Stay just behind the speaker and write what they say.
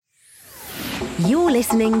You're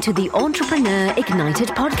listening to the Entrepreneur Ignited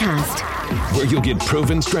podcast, where you'll get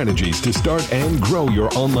proven strategies to start and grow your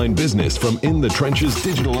online business from in the trenches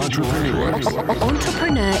digital entrepreneurs.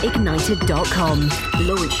 EntrepreneurIgnited.com.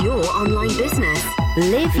 Launch your online business.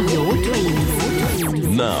 Live your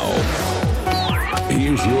dreams. Now,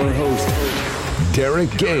 here's your host, Derek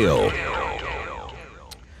Gale.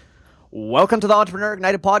 Welcome to the Entrepreneur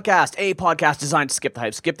Ignited podcast, a podcast designed to skip the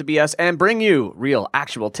hype, skip the BS, and bring you real,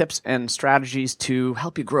 actual tips and strategies to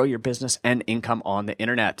help you grow your business and income on the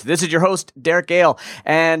internet. This is your host, Derek Gale,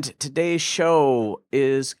 and today's show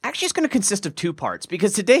is actually just going to consist of two parts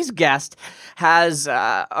because today's guest has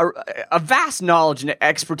a vast knowledge and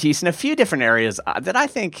expertise in a few different areas that I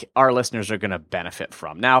think our listeners are going to benefit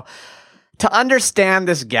from. Now, to understand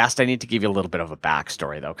this guest, I need to give you a little bit of a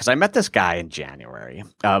backstory, though, because I met this guy in January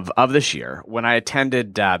of this year when I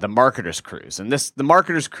attended the Marketers Cruise. And the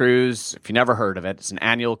Marketers Cruise, if you never heard of it, it's an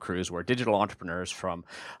annual cruise where digital entrepreneurs from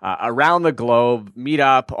around the globe meet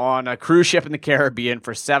up on a cruise ship in the Caribbean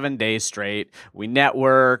for 7 days straight. We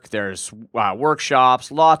network, there's workshops,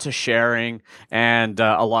 lots of sharing, and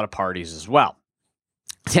a lot of parties as well.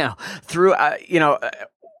 Now,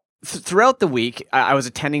 throughout the week, I was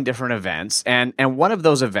attending different events, and one of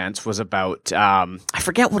those events was about, I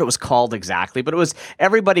forget what it was called exactly, but it was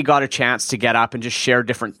everybody got a chance to get up and just share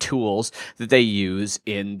different tools that they use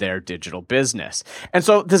in their digital business. And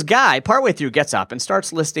so this guy, partway through, gets up and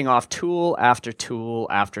starts listing off tool after tool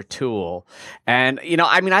after tool. And,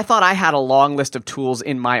 I thought I had a long list of tools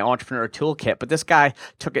in my entrepreneur toolkit, but this guy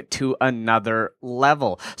took it to another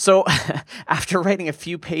level. So after writing a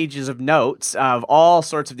few pages of notes of all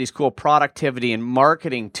sorts of these cool productivity and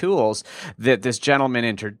marketing tools that this gentleman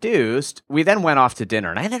introduced, we then went off to dinner,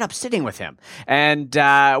 and I ended up sitting with him, and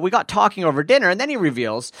we got talking over dinner, and then he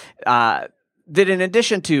reveals that in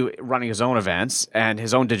addition to running his own events and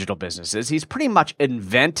his own digital businesses, he's pretty much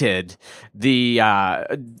invented the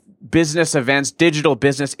business events, digital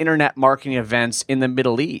business, internet marketing events in the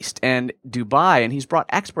Middle East and Dubai. And he's brought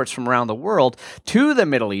experts from around the world to the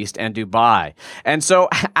Middle East and Dubai. And so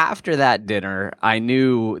after that dinner, I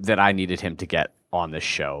knew that I needed him to get on this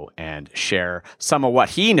show and share some of what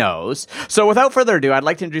he knows. So without further ado, I'd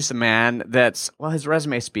like to introduce a man his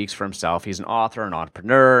resume speaks for himself. He's an author, an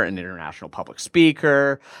entrepreneur, an international public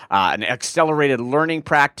speaker, an accelerated learning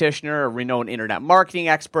practitioner, a renowned internet marketing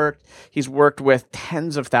expert. He's worked with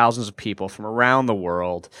tens of thousands of people from around the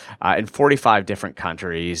world in 45 different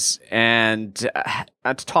countries. And to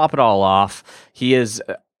top it all off, he is,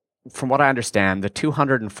 from what I understand, the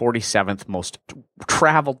 247th most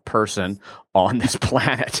traveled person on this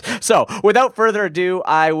planet. So, without further ado,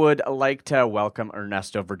 I would like to welcome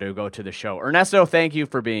Ernesto Verdugo to the show. Ernesto, thank you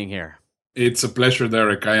for being here. It's a pleasure,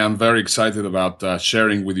 Derek. I am very excited about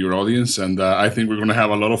sharing with your audience, and I think we're going to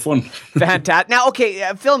have a lot of fun. Fantastic. Now,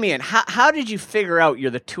 okay, fill me in. How did you figure out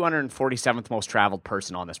you're the 247th most traveled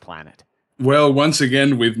person on this planet? Well, once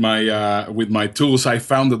again, with my tools, I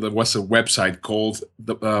found that there was a website called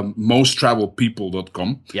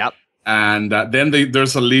mosttravelpeople.com. Yep. And then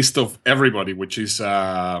there's a list of everybody, which is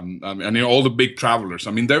all the big travelers.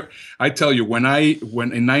 I tell you, when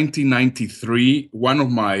in 1993, one of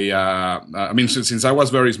my, since I was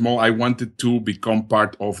very small, I wanted to become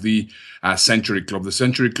part of the Century Club. The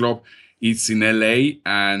Century Club, it's in LA,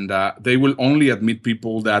 and they will only admit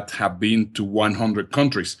people that have been to 100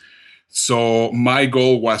 countries. So my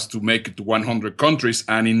goal was to make it to 100 countries,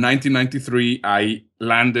 and in 1993 I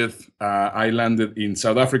landed in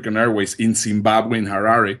South African Airways in Zimbabwe, in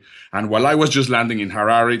Harare. And while I was just landing in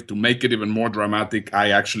Harare, to make it even more dramatic,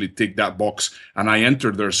 I actually ticked that box and I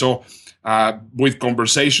entered there. So with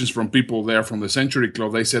conversations from people there from the Century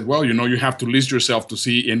Club, they said, well, you have to list yourself to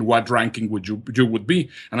see in what ranking you would be.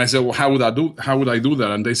 And I said, well, how would I do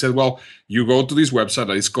that? And they said, well, you go to this website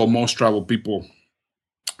that is called Most Travel People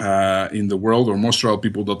in the world, or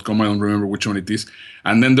mosttravelpeople.com. I don't remember which one it is.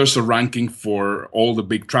 And then there's a ranking for all the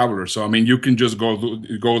big travelers. So you can just go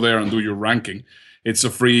there and do your ranking. It's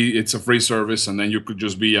a free service, and then you could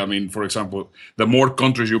just be, for example, the more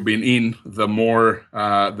countries you've been in, the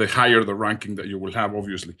higher the ranking that you will have,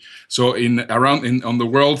 obviously. So on the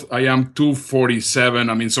world, I am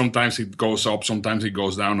 247. Sometimes it goes up, sometimes it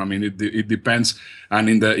goes down. It depends. And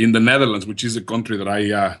in the Netherlands, which is a country that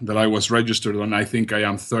I was registered on, I think I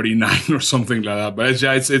am 39 or something like that. But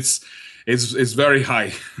it's very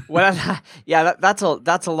high. Well, yeah, that's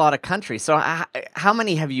a lot of countries. So how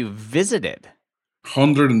many have you visited?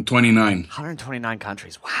 129. 129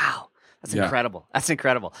 countries. Wow. That's incredible. That's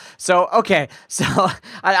incredible. So, okay. So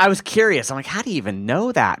I was curious. I'm like, how do you even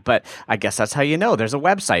know that? But I guess that's how you know. There's a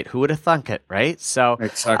website. Who would have thunk it, right? So,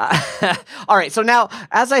 Exactly. All right. So now,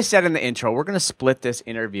 as I said in the intro, we're going to split this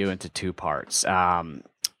interview into two parts. First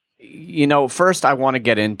I want to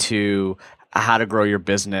get into how to grow your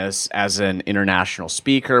business as an international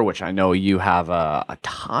speaker, which I know you have a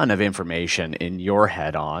ton of information in your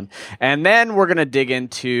head on. And then we're going to dig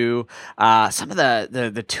into some of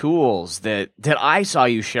the tools that I saw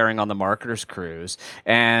you sharing on the Marketers Cruise.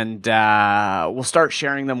 And we'll start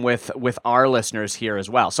sharing them with our listeners here as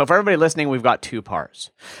well. So for everybody listening, we've got two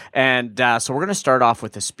parts. And so we're going to start off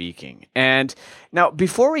with the speaking. And now,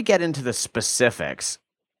 before we get into the specifics,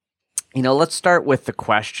 let's start with the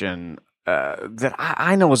question that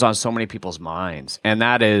I know is on so many people's minds, and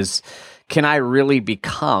that is, can I really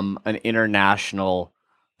become an international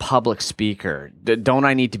public speaker? Don't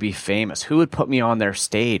I need to be famous? Who would put me on their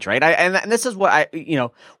stage, right? And this is what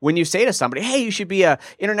when you say to somebody, hey, you should be an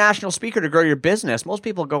international speaker to grow your business, most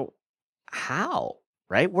people go, how,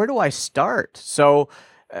 right? Where do I start? So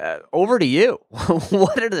over to you.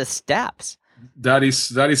 What are the steps? That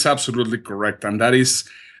is absolutely correct. And that is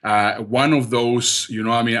one of those,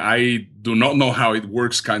 I do not know how it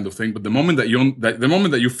works kind of thing, but the moment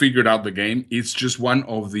that you figured out the game, it's just one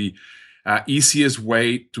of the easiest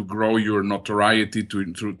way to grow your notoriety,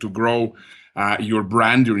 to grow your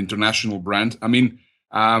brand, your international brand. I mean,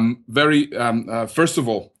 first of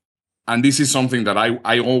all, and this is something that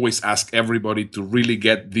I always ask everybody to really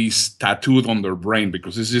get this tattooed on their brain,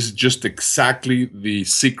 because this is just exactly the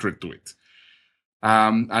secret to it.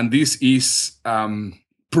 And this is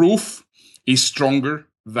proof is stronger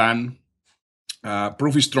than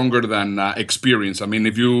experience. I mean,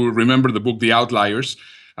 if you remember the book The Outliers,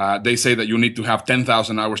 they say that you need to have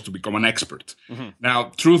 10,000 hours to become an expert. Mm-hmm.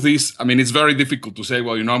 Now, truth is, I mean, it's very difficult to say,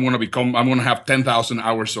 well, I'm going to have 10,000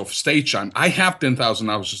 hours of stage time. I have 10,000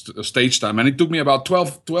 hours of stage time, and it took me about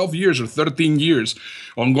 12 years or 13 years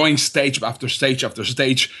on going stage after stage after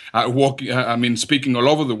stage, speaking all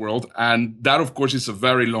over the world. And that, of course, is a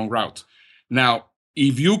very long route. Now,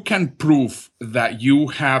 if you can prove that you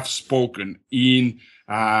have spoken in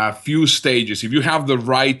a few stages, if you have the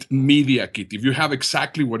right media kit, if you have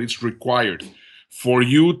exactly what is required for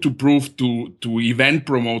you to prove to event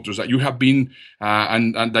promoters that you have been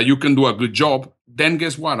and that you can do a good job, then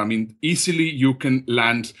guess what? I mean, easily you can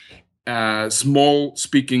land small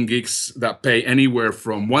speaking gigs that pay anywhere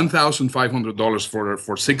from $1,500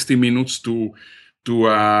 for 60 minutes to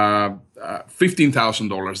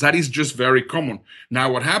 $15,000. That is just very common.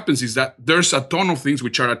 Now, what happens is that there's a ton of things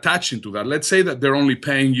which are attached into that. Let's say that they're only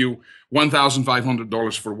paying you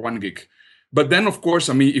 $1,500 for one gig. But then, of course,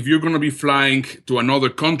 I mean, if you're going to be flying to another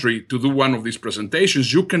country to do one of these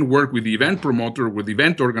presentations, you can work with the event promoter, with the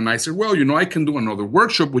event organizer. Well, I can do another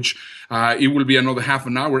workshop, which it will be another half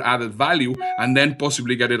an hour added value, and then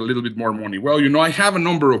possibly get it a little bit more money. Well, I have a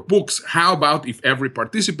number of books. How about if every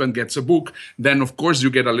participant gets a book? Then, of course, you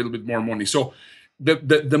get a little bit more money. So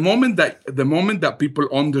the moment that people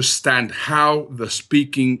understand how the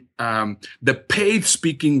paid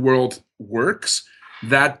speaking world works,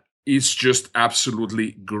 that is just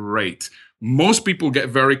absolutely great. Most people get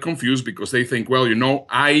very confused because they think, well,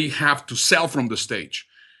 I have to sell from the stage.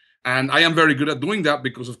 And I am very good at doing that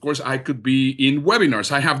because, of course, I could be in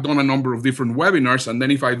webinars. I have done a number of different webinars. And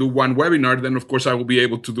then if I do one webinar, then, of course, I will be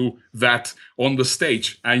able to do that on the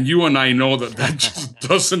stage. And you and I know that just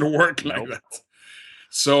doesn't work like that.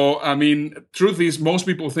 So, I mean, truth is, most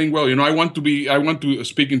people think, well, I want to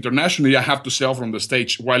speak internationally, I have to sell from the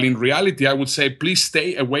stage. While in reality, I would say, please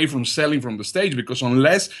stay away from selling from the stage, because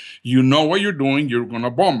unless you know what you're doing, you're going to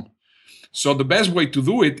bomb. So the best way to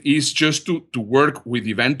do it is just to work with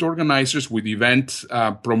event organizers, with event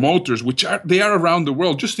promoters, they are around the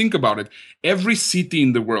world. Just think about it. Every city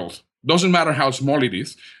in the world, doesn't matter how small it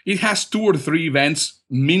is, it has 2 or 3 events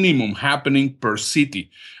minimum happening per city.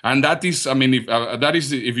 And that is, I mean,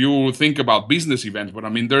 if you think about business events, but I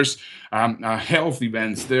mean, there's health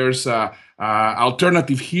events, there's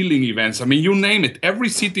alternative healing events. I mean, you name it. Every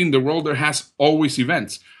city in the world, there has always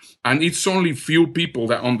events. And it's only few people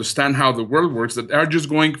that understand how the world works that are just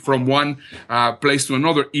going from one place to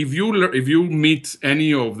another. If you meet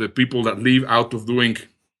any of the people that live out of doing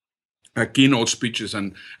keynote speeches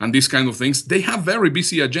and these kind of things, they have very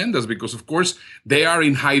busy agendas because, of course, they are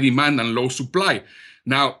in high demand and low supply.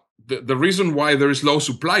 Now, the reason why there is low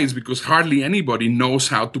supply is because hardly anybody knows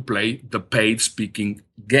how to play the paid speaking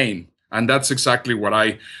game. And that's exactly what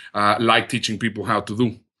I like teaching people how to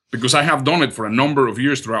do, because I have done it for a number of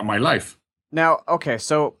years throughout my life. Now, okay,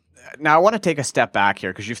 so now I want to take a step back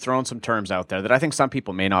here because you've thrown some terms out there that I think some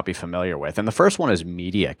people may not be familiar with. And the first one is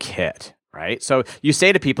media kit, right? So you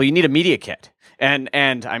say to people, you need a media kit. And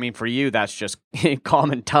I mean, for you, that's just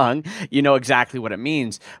common tongue. You know exactly what it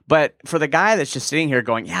means. But for the guy that's just sitting here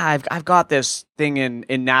going, yeah, I've got this thing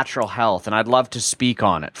in natural health and I'd love to speak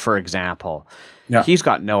on it, for example. Yeah. He's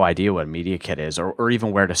got no idea what a media kit is or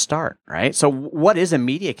even where to start, right? So what is a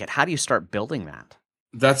media kit? How do you start building that?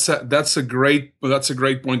 That's a great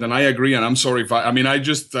point, and I agree. And I'm sorry if I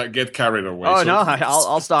just get carried away. Oh, so, no,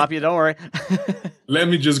 I'll stop you. Don't worry. Let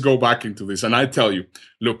me just go back into this, and I tell you,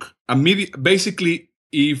 look, basically,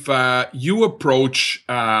 if you approach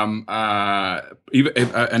an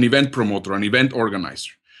event promoter, an event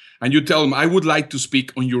organizer, and you tell them, "I would like to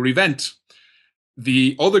speak on your event,"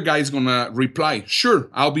 the other guy is gonna reply, "Sure,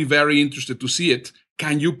 I'll be very interested to see it.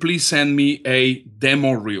 Can you please send me a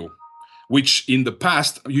demo reel?" Which in the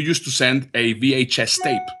past, you used to send a VHS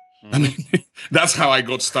tape. I mean, that's how I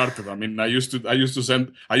got started. I mean, I used to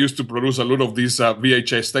produce a lot of these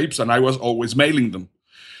VHS tapes, and I was always mailing them.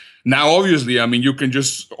 Now, obviously, I mean, you can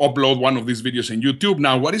just upload one of these videos in YouTube.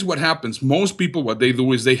 Now, what happens? Most people, what they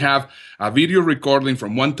do is they have a video recording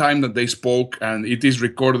from one time that they spoke, and it is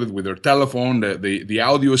recorded with their telephone. The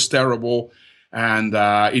audio is terrible, and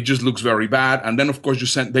it just looks very bad. And then, of course,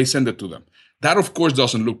 they send it to them. That, of course,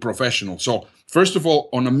 doesn't look professional. So, first of all,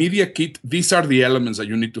 on a media kit, these are the elements that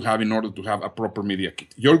you need to have in order to have a proper media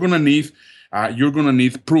kit. You're gonna need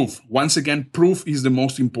proof. Once again, proof is the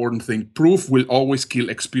most important thing. Proof will always kill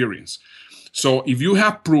experience. So, if you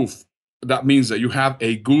have proof, that means that you have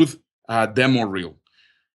a good demo reel.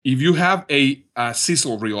 If you have a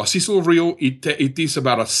sizzle reel, it is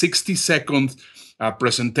about a 60-second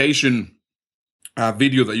presentation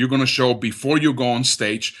video that you're going to show before you go on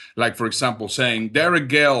stage, like for example saying Derek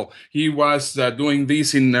Gale, he was doing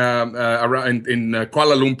this in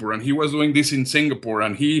Kuala Lumpur, and he was doing this in Singapore,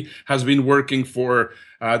 and he has been working for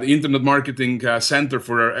the Internet Marketing Center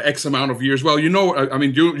for X amount of years. Well, I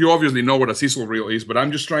mean, you obviously know what a sizzle reel is, but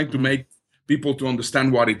I'm just trying to make people to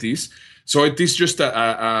understand what it is. So it is just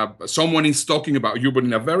someone is talking about you, but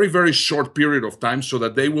in a very, very short period of time, so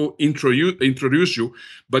that they will introduce you.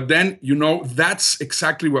 But then, that's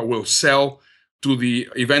exactly what will sell to the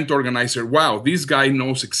event organizer. Wow, this guy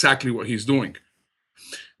knows exactly what he's doing.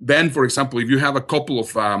 Then, for example, if you have a couple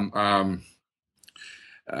of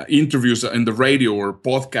interviews in the radio or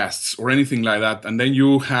podcasts or anything like that, and then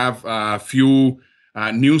you have a few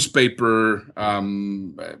newspaper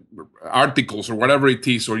articles or whatever it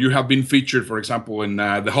is, or you have been featured, for example, in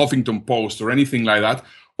the Huffington Post or anything like that,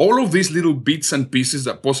 all of these little bits and pieces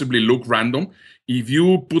that possibly look random, if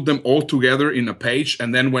you put them all together in a page,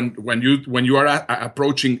 and then when you are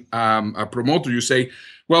approaching a promoter, you say,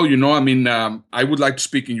 well, I would like to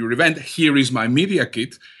speak in your event. Here is my media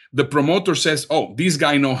kit. The promoter says, oh, this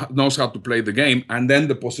guy knows how to play the game. And then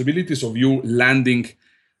the possibilities of you landing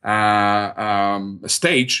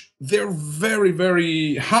stage, they're very,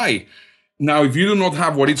 very high. Now, if you do not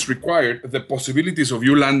have what is required, the possibilities of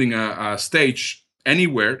you landing a stage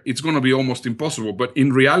anywhere, it's going to be almost impossible. But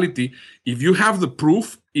in reality, if you have the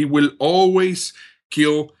proof, it will always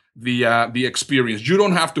kill the experience. You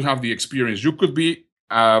don't have to have the experience. You could be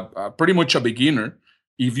pretty much a beginner.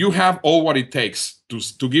 If you have all what it takes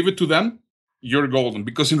to give it to them, you're golden.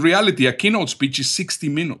 Because in reality, a keynote speech is 60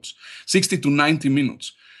 to 90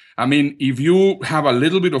 minutes. I mean, if you have a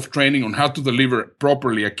little bit of training on how to deliver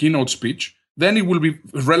properly a keynote speech, then it will be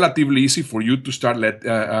relatively easy for you to start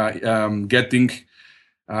getting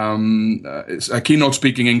keynote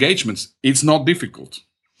speaking engagements. It's not difficult.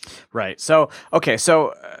 Right. So, okay.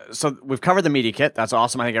 So we've covered the media kit. That's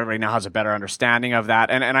awesome. I think everybody now has a better understanding of that.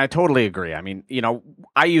 And I totally agree. I mean,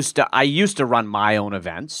 I used to run my own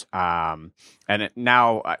events.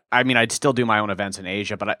 Now, I'd still do my own events in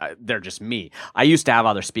Asia, but they're just me. I used to have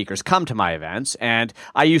other speakers come to my events, and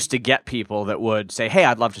I used to get people that would say, hey,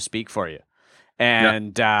 I'd love to speak for you.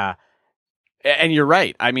 And, and you're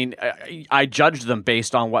right. I mean, I judged them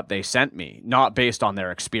based on what they sent me, not based on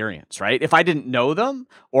their experience, right? If I didn't know them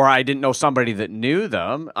or I didn't know somebody that knew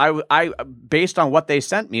them, I based on what they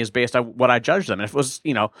sent me is based on what I judged them. And if it was,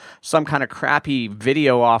 some kind of crappy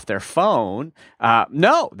video off their phone,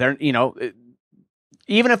 no, they're,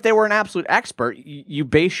 even if they were an absolute expert, you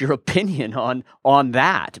base your opinion on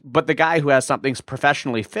that. But the guy who has something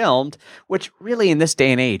professionally filmed, which really in this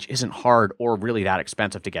day and age isn't hard or really that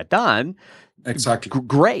expensive to get done, exactly,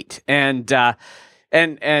 great. And I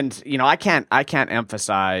can't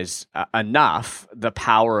emphasize enough the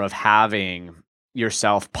power of having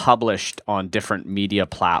yourself published on different media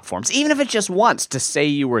platforms, even if it's just once to say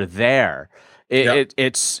you were there.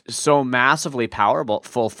 It's so massively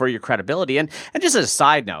powerful for your credibility. And just as a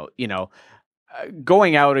side note,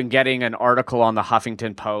 going out and getting an article on the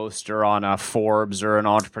Huffington Post or on a Forbes or an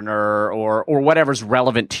Entrepreneur or whatever's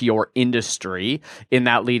relevant to your industry in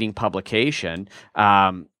that leading publication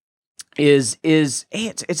is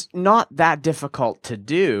it's not that difficult to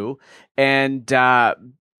do. And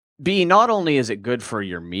B, not only is it good for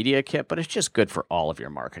your media kit, but it's just good for all of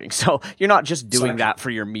your marketing. So you're not just doing that for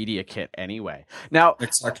your media kit anyway. Now,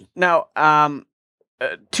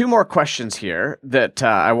 two more questions here that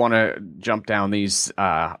I want to jump down these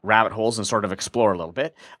rabbit holes and sort of explore a little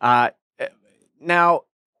bit. Now,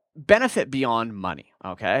 benefit beyond money.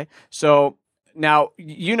 Okay. So now,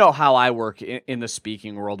 how I work in the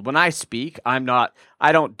speaking world. When I speak, I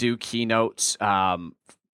don't do keynotes,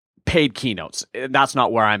 paid keynotes. That's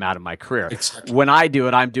not where I'm at in my career. Exactly. When I do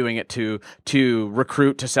it, I'm doing it to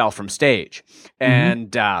recruit, to sell from stage.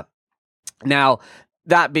 And now,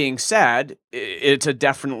 that being said, it's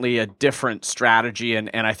definitely a different strategy, and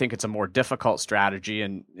I think it's a more difficult strategy,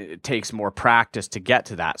 and it takes more practice to get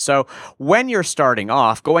to that. So when you're starting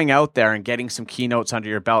off, going out there and getting some keynotes under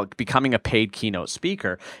your belt, becoming a paid keynote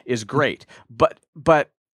speaker is great. But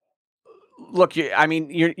look,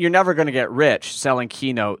 you're never going to get rich selling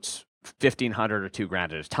keynotes $1,500 or $2,000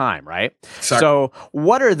 at a time, right? Exactly. So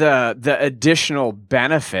what are the additional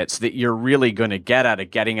benefits that you're really going to get out of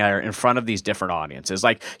getting out in front of these different audiences?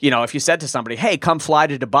 Like, if you said to somebody, hey, come fly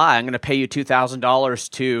to Dubai, I'm going to pay you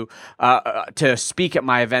 $2,000 to speak at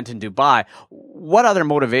my event in Dubai. What other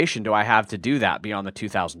motivation do I have to do that beyond the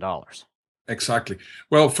 $2,000? Exactly.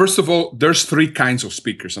 Well, first of all, there's three kinds of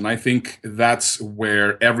speakers, and I think that's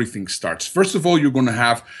where everything starts. First of all, you're going to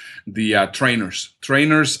have the trainers.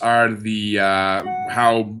 Trainers are the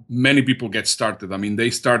how many people get started. I mean, they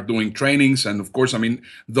start doing trainings, and of course,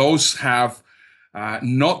 those have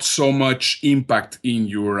not so much impact in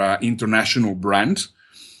your international brand.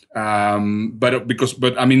 Those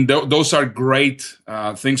are great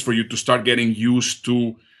things for you to start getting used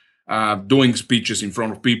to doing speeches in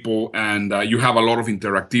front of people, and you have a lot of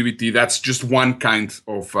interactivity. That's just one kind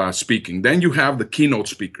of speaking. Then you have the keynote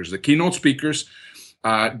speakers. The keynote speakers,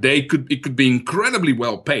 it could be incredibly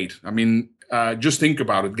well paid. Just think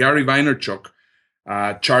about it. Gary Vaynerchuk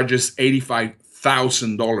charges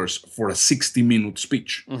 $85,000 for a 60-minute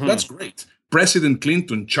speech. Mm-hmm. That's great. President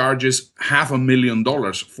Clinton charges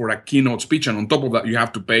 $500,000 for a keynote speech, and on top of that, you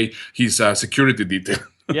have to pay his security detail.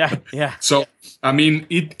 Yeah. So,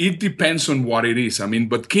 it depends on what it is.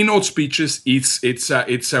 But keynote speeches, it's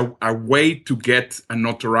a way to get a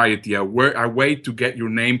notoriety, a way to get your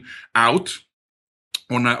name out.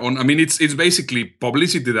 It's basically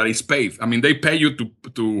publicity that is paid. They pay you to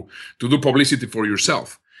do publicity for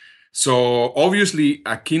yourself. So obviously,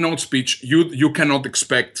 a keynote speech, you cannot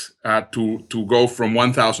expect to go from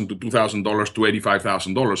 $1,000 to $2,000 to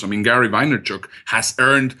 $85,000. Gary Vaynerchuk has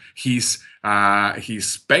earned his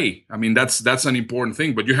pay. That's an important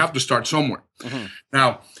thing, but you have to start somewhere. Mm-hmm.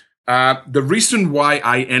 Now, the reason why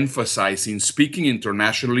I emphasize in speaking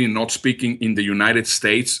internationally and not speaking in the United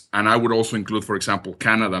States, and I would also include, for example,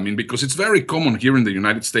 Canada, because it's very common here in the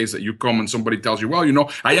United States that you come and somebody tells you, well,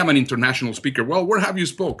 I am an international speaker. Well, where have you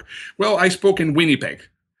spoke? Well, I spoke in Winnipeg.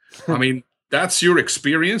 That's your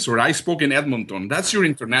experience, or I spoke in Edmonton. That's your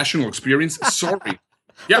international experience. Sorry.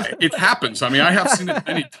 Yeah, it happens. I have seen it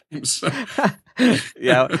many times.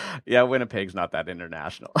 Yeah, Winnipeg's not that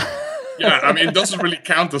international. Yeah, it doesn't really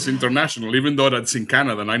count as international, even though that's in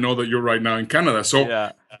Canada. And I know that you're right now in Canada.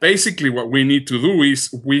 So basically what we need to do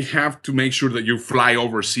is we have to make sure that you fly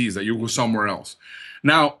overseas, that you go somewhere else.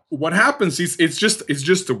 Now, what happens is it's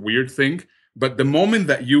just a weird thing. But the moment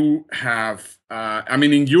that you have,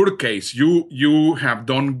 in your case, you have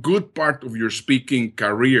done good part of your speaking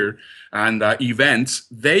career and events,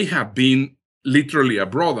 they have been literally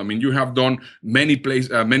abroad. You have done many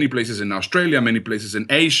places in Australia, many places in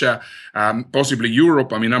Asia, possibly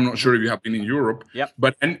Europe. I'm not sure if you have been in Europe. Yep.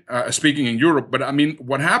 But speaking in Europe, but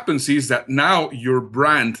what happens is that now your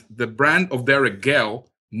brand, the brand of Derek Gale,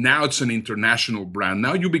 now it's an international brand.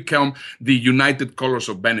 Now you become the United Colors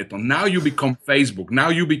of Benetton. Now you become Facebook. Now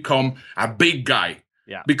you become a big guy.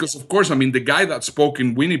 Yeah. Because of course, the guy that spoke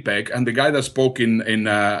in Winnipeg and the guy that spoke in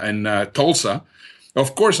Tulsa,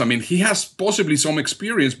 of course, he has possibly some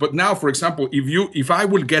experience. But now, for example, if I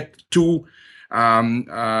will get two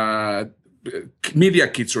media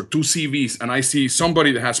kits or two CVs, and I see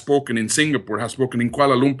somebody that has spoken in Singapore, has spoken in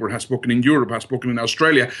Kuala Lumpur, has spoken in Europe, has spoken in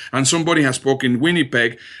Australia, and somebody has spoken in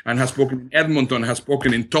Winnipeg, and has spoken in Edmonton, has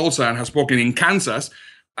spoken in Tulsa, and has spoken in Kansas,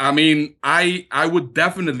 I mean, I would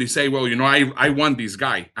definitely say, well, I want this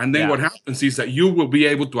guy. And then what happens is that you will be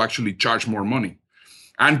able to actually charge more money.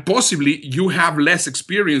 And possibly you have less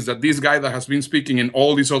experience than this guy that has been speaking in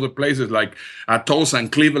all these other places like Tulsa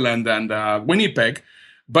and Cleveland and Winnipeg.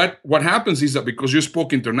 But what happens is that because you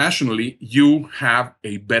spoke internationally, you have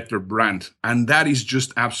a better brand. And that is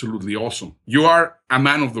just absolutely awesome. You are a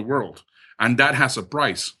man of the world, and that has a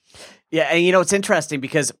price. Yeah, and it's interesting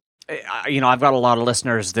because I've got a lot of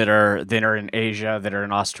listeners that are in Asia, that are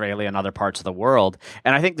in Australia and other parts of the world,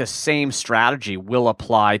 and I think the same strategy will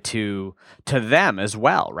apply to them as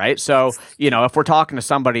well, right? So, if we're talking to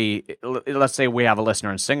somebody, let's say we have a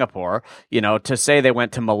listener in Singapore, to say they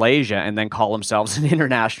went to Malaysia and then call themselves an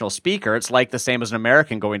international speaker, it's like the same as an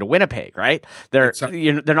American going to Winnipeg, right? They're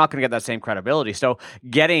not going to get that same credibility. So,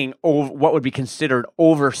 getting what would be considered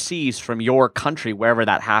overseas from your country, wherever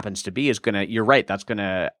that happens to be, you're right, that's going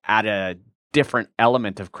to add a different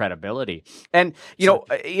element of credibility. And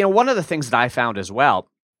one of the things that I found as well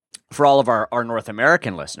for all of our North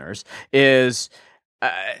American listeners is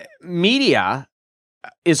media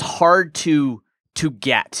is hard to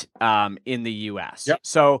get in the US. Yep.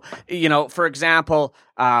 So, for example,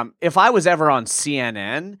 if I was ever on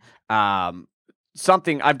CNN,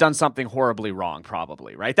 I've done something horribly wrong,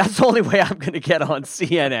 probably, right? That's the only way I'm going to get on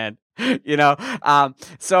CNN,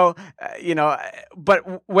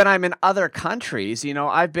 but when I'm in other countries,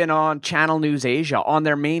 I've been on Channel News Asia on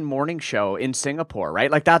their main morning show in Singapore, right?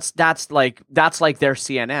 Like that's like their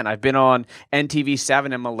CNN. I've been on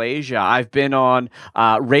NTV7 in Malaysia. I've been on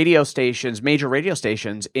radio stations, major radio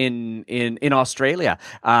stations in Australia.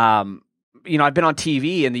 I've been on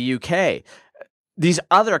TV in the UK. These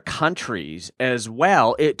other countries as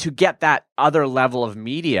well, to get that other level of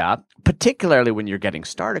media, particularly when you're getting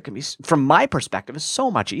started, can be, from my perspective, is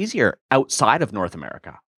so much easier outside of North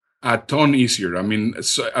America. A ton easier. I mean,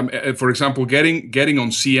 for example, getting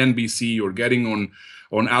on CNBC or getting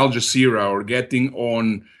on Al Jazeera or getting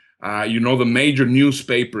on the major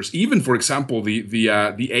newspapers, even, for example,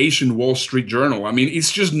 the Asian Wall Street Journal. I mean,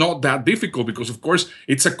 it's just not that difficult because, of course,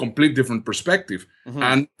 it's a complete different perspective. Mm-hmm.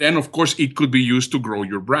 And then, of course, it could be used to grow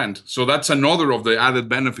your brand. So that's another of the added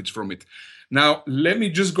benefits from it. Now, let me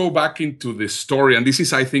just go back into this story. And this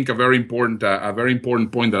is, I think, a very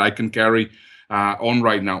important point that I can carry on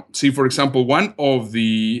right now. See, for example, one of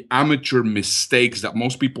the amateur mistakes that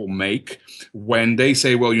most people make when they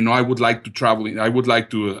say, well, I would like to travel, I would like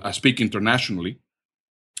to speak internationally.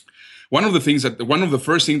 One of the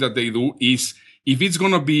first things that they do is, if it's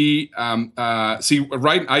going to be, I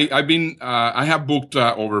have booked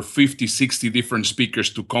over 50, 60 different speakers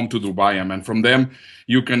to come to Dubai. And from them,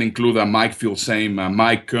 you can include Mike Filsame,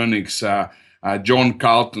 Mike Koenigs, John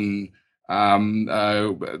Carlton,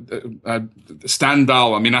 Stan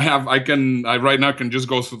Dahl. I mean, I right now can just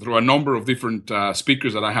go through a number of different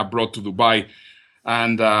speakers that I have brought to Dubai.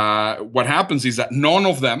 And what happens is that none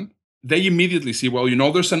of them, they immediately see, well,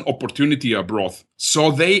 there's an opportunity abroad. So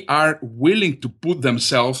they are willing to put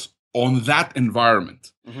themselves on that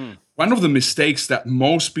environment. Mm-hmm. One of the mistakes that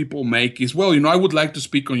most people make is, well, I would like to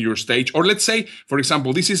speak on your stage. Or let's say, for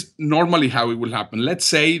example, this is normally how it will happen. Let's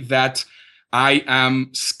say that I am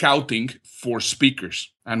scouting for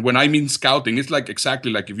speakers. And when I mean scouting, it's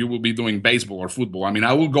exactly like if you will be doing baseball or football. I mean,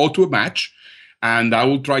 I will go to a match and I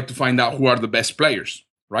will try to find out who are the best players,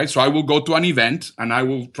 right? So I will go to an event and I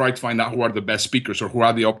will try to find out who are the best speakers or who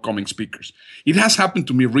are the upcoming speakers. It has happened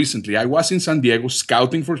to me recently. I was in San Diego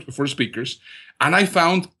scouting for speakers, and I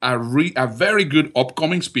found a very good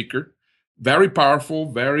upcoming speaker, very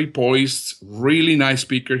powerful, very poised, really nice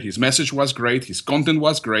speaker. His message was great. His content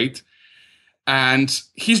was great. And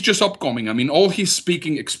he's just upcoming. I mean, all his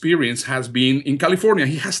speaking experience has been in California.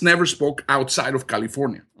 He has never spoke outside of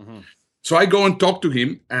California. Mm-hmm. So I go and talk to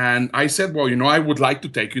him, and I said, well, I would like to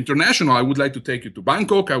take you international. I would like to take you to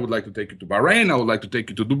Bangkok. I would like to take you to Bahrain. I would like to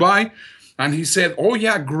take you to Dubai. And he said, oh,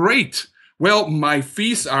 yeah, great. Well, my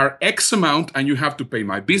fees are X amount, and you have to pay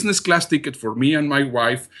my business class ticket for me and my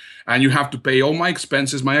wife, and you have to pay all my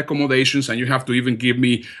expenses, my accommodations, and you have to even give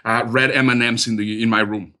me red M&Ms in my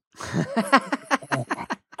room. Oh my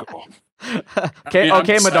God.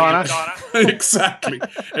 Okay, Madonna.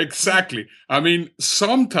 Exactly. I mean,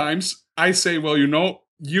 sometimes I say, well,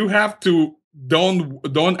 you have to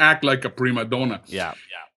don't act like a prima donna. Yeah.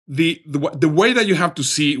 The way that you have to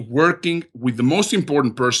see working with the most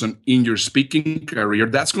important person in your speaking career,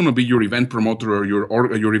 that's going to be your event promoter or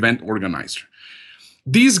your event organizer.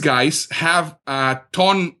 These guys have a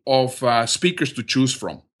ton of speakers to choose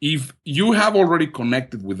from. If you have already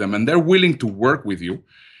connected with them and they're willing to work with you,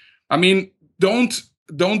 I mean, don't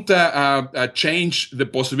change the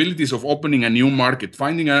possibilities of opening a new market,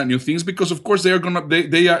 finding out new things, because of course you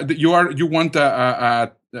want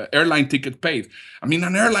a airline ticket paid. I mean,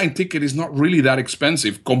 an airline ticket is not really that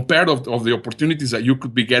expensive compared of the opportunities that you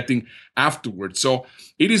could be getting afterwards. So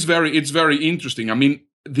it's very interesting. I mean,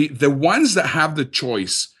 the ones that have the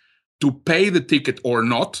choice to pay the ticket or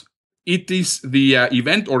not, it is the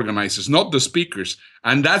event organizers, not the speakers.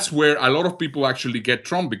 And that's where a lot of people actually get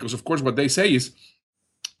trumped, because of course what they say is,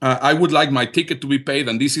 I would like my ticket to be paid,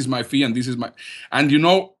 and this is my fee, and this is my... And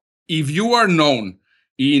if you are known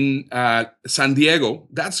in San Diego,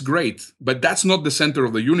 that's great, but that's not the center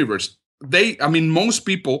of the universe. Most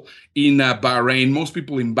people in Bahrain, most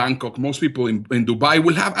people in Bangkok, most people in Dubai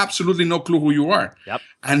will have absolutely no clue who you are. Yep.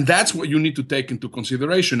 And that's what you need to take into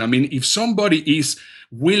consideration. I mean, if somebody is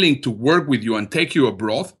willing to work with you and take you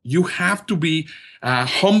abroad, you have to be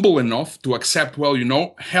humble enough to accept,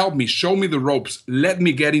 help me, show me the ropes, let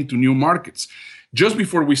me get into new markets. Just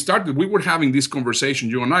before we started, we were having this conversation,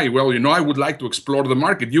 you and I. I would like to explore the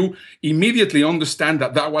market. You immediately understand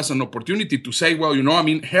that was an opportunity to say,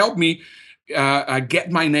 help me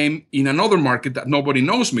get my name in another market that nobody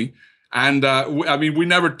knows me. And we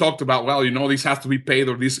never talked about, this has to be paid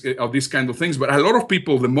or these kind of things. But a lot of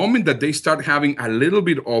people, the moment that they start having a little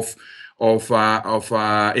bit of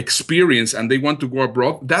experience and they want to go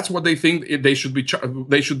abroad, that's what they think they should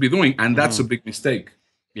be doing, and that's a big mistake.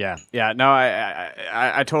 Yeah. No,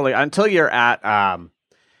 I totally. Until you're at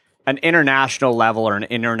an international level or an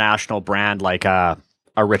international brand like a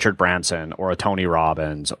Richard Branson or a Tony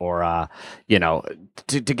Robbins or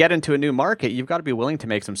to get into a new market, you've got to be willing to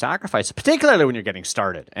make some sacrifices, particularly when you're getting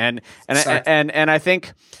started. And I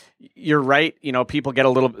think you're right. People get a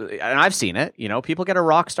little, and I've seen it. People get a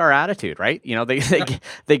rock star attitude, right?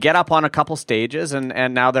 They get up on a couple stages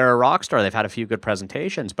and now they're a rock star. They've had a few good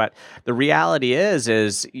presentations, but the reality is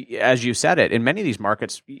as you said it, in many of these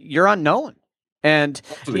markets, you're unknown. And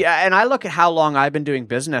Absolutely. and I look at how long I've been doing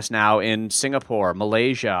business now in Singapore,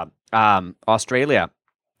 Malaysia, Australia.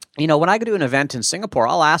 When I go to an event in Singapore,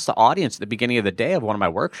 I'll ask the audience at the beginning of the day of one of my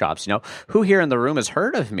workshops, who here in the room has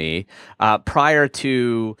heard of me prior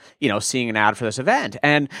to, seeing an ad for this event.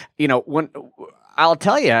 And, when I'll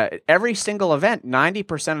tell you, every single event,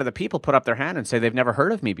 90% of the people put up their hand and say they've never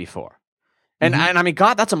heard of me before. And, and I mean,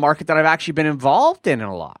 God, that's a market that I've actually been involved in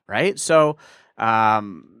a lot, right? So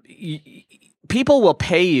people will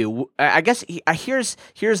pay you. I guess here's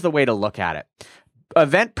the way to look at it.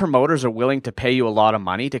 Event promoters are willing to pay you a lot of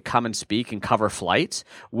money to come and speak and cover flights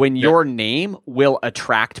when your name will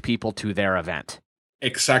attract people to their event.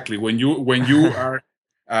 Exactly. When you are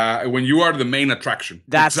the main attraction.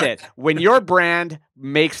 That's it. When your brand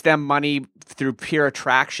makes them money through pure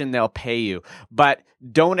attraction, they'll pay you. But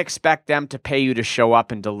don't expect them to pay you to show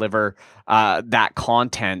up and deliver that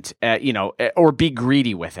content, or be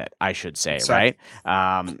greedy with it, I should say, exactly.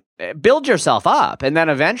 Right? Build yourself up, and then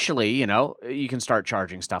eventually, you can start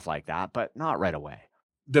charging stuff like that, but not right away.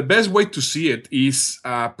 The best way to see it is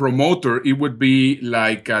a promoter. It would be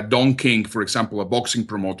like Don King, for example, a boxing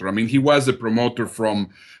promoter. I mean, he was the promoter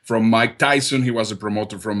from Mike Tyson. He was the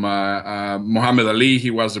promoter from Muhammad Ali.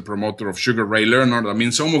 He was the promoter of Sugar Ray Leonard. I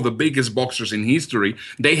mean, some of the biggest boxers in history,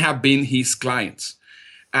 they have been his clients.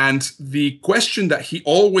 And the question that he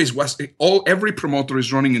always every promoter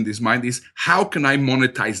is running in his mind is, how can I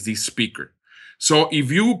monetize this speaker? So if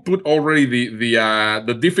you put already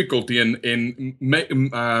the difficulty in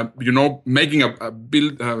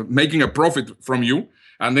making a profit from you,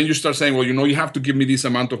 and then you start saying, you have to give me this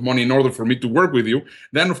amount of money in order for me to work with you,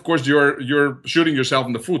 then of course you're shooting yourself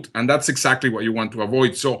in the foot, and that's exactly what you want to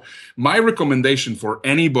avoid. So my recommendation for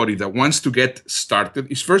anybody that wants to get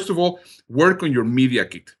started is, first of all, work on your media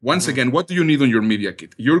kit. Once again, what do you need on your media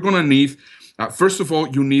kit? You're gonna need, first of all,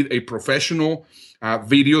 you need a professional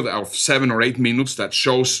video of 7 or 8 minutes that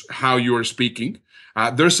shows how you are speaking.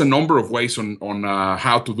 There's a number of ways on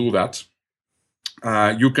how to do that.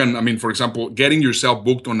 You can, for example, getting yourself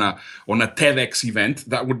booked on a TEDx event,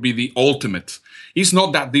 that would be the ultimate. It's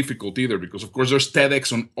not that difficult either, because of course there's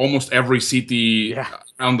TEDx on almost every city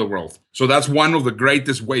around the world. So that's one of the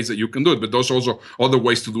greatest ways that you can do it. But there's also other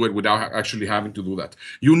ways to do it without actually having to do that.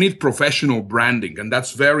 You need professional branding, and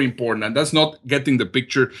that's very important. And that's not getting the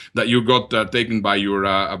picture that you got taken by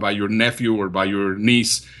your nephew or by your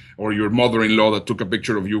niece or your mother-in-law that took a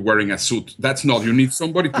picture of you wearing a suit. That's not. You need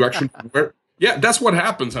somebody to actually wear. Yeah, that's what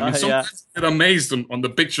happens. Sometimes I get amazed on the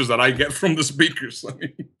pictures that I get from the speakers.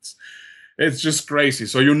 It's just crazy.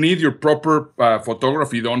 So you need your proper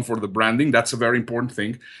photography done for the branding. That's a very important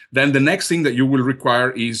thing. Then the next thing that you will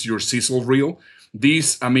require is your sizzle reel.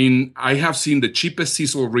 These, I mean, I have seen the cheapest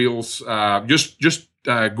sizzle reels. Just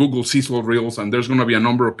Google sizzle reels, and there's going to be a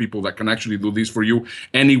number of people that can actually do this for you,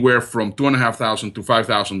 anywhere from $2,500 to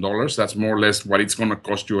 $5,000. That's more or less what it's going to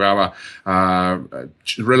cost you to have a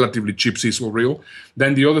relatively cheap sizzle reel.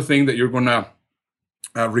 Then the other thing that you're going to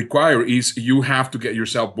require is you have to get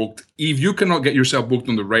yourself booked. If you cannot get yourself booked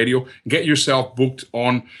on the radio, get yourself booked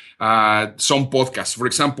on some podcasts. For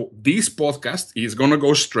example, this podcast is going to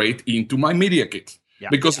go straight into my media kit. Yeah.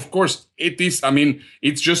 Because, of course, it is, I mean,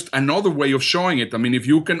 it's just another way of showing it. I mean, if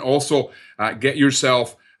you can also get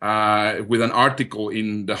yourself with an article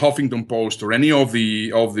in the Huffington Post or any of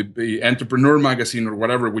the Entrepreneur magazine or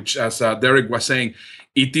whatever, which, as Derek was saying,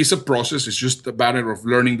 it is a process. It's just a matter of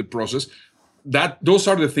learning the process. Those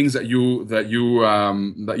are the things that you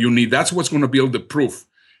need. That's what's going to build the proof,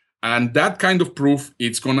 and that kind of proof,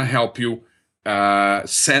 it's going to help you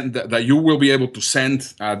send that you will be able to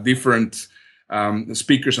send different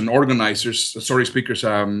speakers and organizers.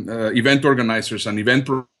 Event organizers and event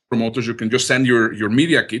promoters. You can just send your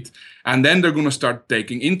media kit, and then they're going to start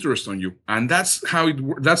taking interest on you, and that's how it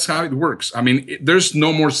works. I mean, there's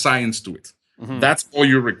no more science to it. Mm-hmm. That's all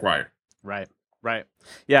you require. Right.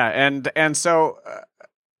 Yeah, and so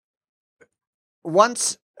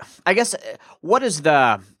once, I guess, what does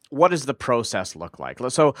the process look like?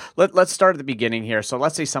 So let's start at the beginning here. So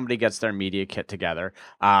let's say somebody gets their media kit together.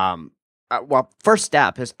 Well, first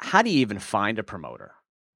step is, how do you even find a promoter?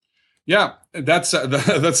 Yeah, that's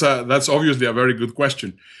obviously a very good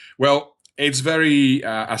question. Well, it's very,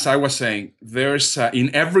 as I was saying, there's in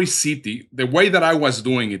every city, the way that I was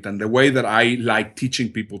doing it and the way that I like teaching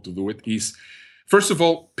people to do it is, first of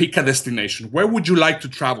all, pick a destination. Where would you like to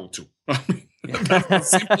travel to? That's as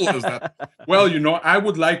simple as that. Well, I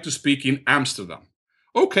would like to speak in Amsterdam.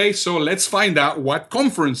 Okay, so let's find out what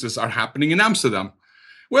conferences are happening in Amsterdam.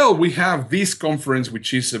 Well, we have this conference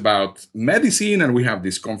which is about medicine, and we have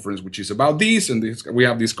this conference which is about this, and we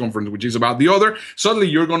have this conference which is about the other. Suddenly,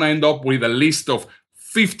 you're going to end up with a list of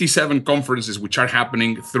 57 conferences which are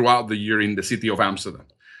happening throughout the year in the city of Amsterdam.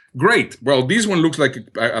 Great. Well, this one looks like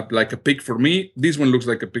a pick for me. This one looks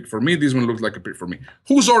like a pick for me. This one looks like a pick for me.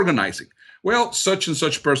 Who's organizing? Well, such and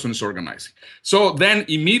such person is organizing. So then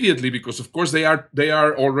immediately, because of course they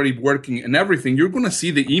are already working and everything, you're going to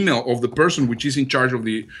see the email of the person which is in charge of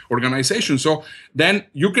the organization. So then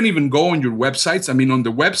you can even go on your websites. I mean, on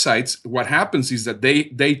the websites, what happens is that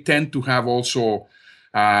they tend to have also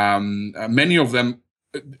many of them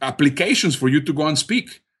applications for you to go and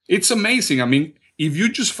speak. It's amazing. I mean, if you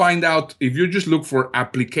just look for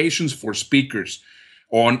applications for speakers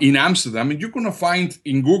in Amsterdam, and you're going to find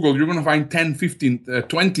in Google, you're going to find 10, 15,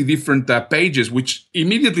 20 different pages, which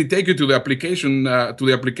immediately take you to the application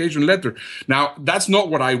letter. Now, that's not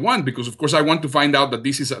what I want, because of course I want to find out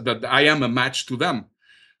that I am a match to them.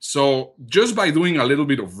 So just by doing a little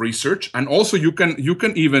bit of research, and also you can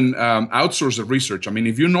even outsource the research. I mean,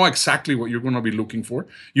 if you know exactly what you're going to be looking for,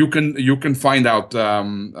 you can find out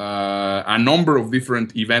a number of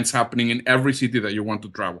different events happening in every city that you want to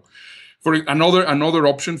travel. For another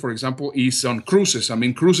option, for example, is on cruises. I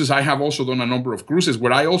mean, cruises. I have also done a number of cruises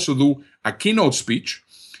where I also do a keynote speech.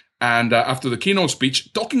 And after the keynote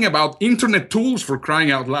speech, talking about internet tools, for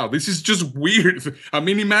crying out loud. This is just weird. I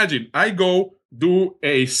mean, imagine I go do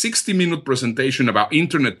a 60-minute presentation about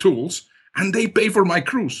internet tools, and they pay for my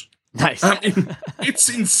cruise. Nice. I mean, it's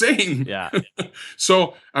insane. Yeah.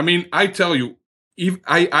 So, I mean, I tell you, if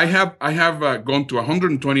I have gone to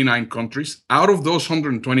 129 countries. Out of those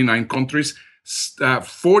 129 countries,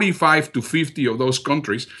 45 to 50 of those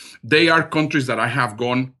countries, they are countries that I have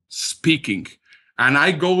gone speaking. And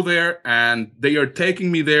I go there, and they are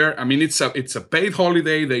taking me there. I mean, it's a paid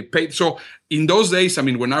holiday. They paid. So in those days, I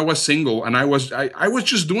mean, when I was single, and I was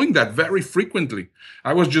just doing that very frequently.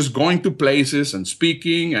 I was just going to places and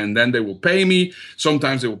speaking, and then they will pay me.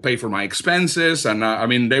 Sometimes they will pay for my expenses, and I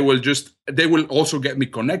mean, they will also get me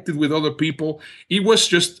connected with other people. It was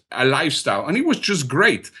just a lifestyle, and it was just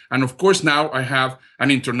great. And of course, now I have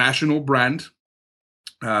an international brand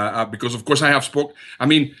because, of course, I have I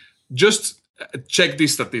mean, just check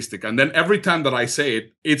this statistic, and then every time that I say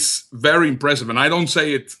it, it's very impressive. And I don't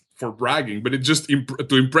say it for bragging, but it's just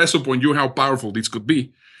to impress upon you how powerful this could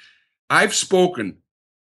be. I've spoken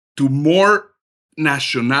to more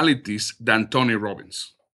nationalities than Tony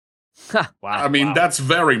Robbins. Wow! I mean, that's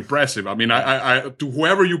very impressive. I mean, I to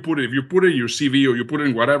whoever you put it, if you put it in your CV or you put it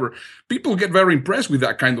in whatever, people get very impressed with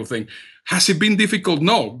that kind of thing. Has it been difficult?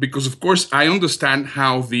 No, because of course I understand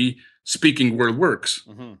how the speaking world works.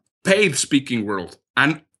 Mm-hmm. Paid speaking world.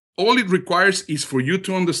 And all it requires is for you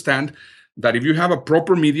to understand that if you have a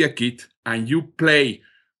proper media kit and you play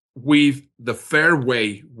with the fair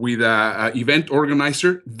way, with a event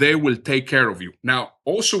organizer, they will take care of you. Now,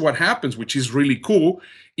 also what happens, which is really cool,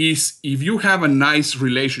 is if you have a nice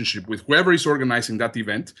relationship with whoever is organizing that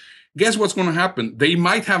event, guess what's going to happen? They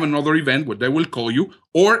might have another event where they will call you,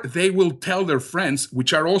 or they will tell their friends,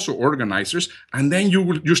 which are also organizers, and then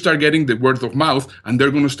you start getting the word of mouth, and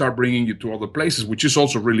they're going to start bringing you to other places, which is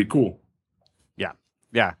also really cool.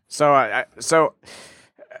 Yeah. So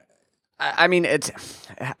I mean,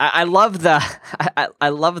 I love the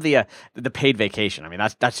paid vacation. I mean,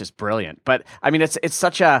 that's just brilliant. But I mean, it's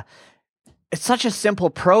such a simple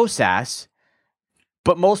process.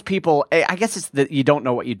 But most people, I guess it's that you don't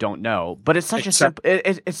know what you don't know. But it's such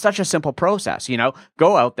it's such a simple process.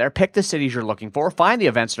 Go out there, pick the cities you're looking for, find the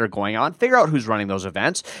events that are going on, figure out who's running those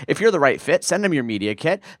events. If you're the right fit, send them your media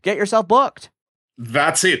kit, get yourself booked.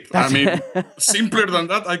 That's it. I mean, simpler than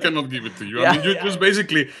that, I cannot give it to you. I mean, you just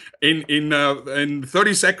basically in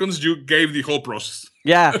 30 seconds, you gave the whole process.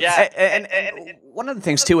 Yeah. And one of the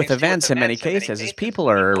things too with events in many cases is people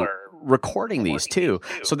are recording these too.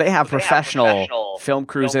 So they have professional film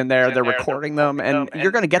crews in there. They're recording them, and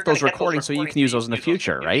you're going to get those recordings so you can use those in the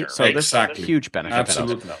future, right? So there's a huge benefit.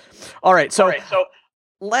 Absolutely. All right. So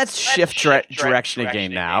let's shift direction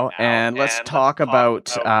again now, and let's talk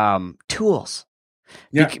about tools.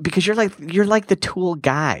 Yeah. Because you're like the tool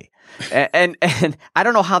guy, and I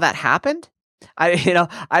don't know how that happened. I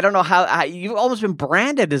don't know how you've almost been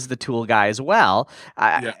branded as the tool guy as well.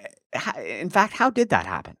 In fact, how did that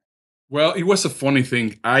happen? Well, it was a funny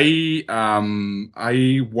thing. I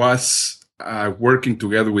was working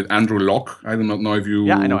together with Andrew Locke. I do not know if you.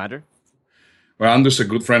 Yeah, I know Andrew. Well, Andrew's a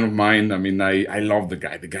good friend of mine. I mean, I love the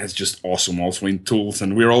guy. The guy's just awesome also in tools.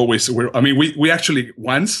 And we actually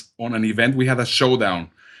once on an event, we had a showdown.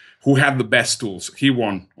 Who had the best tools? He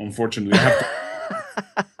won, unfortunately.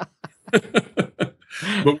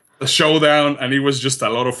 But a showdown, and it was just a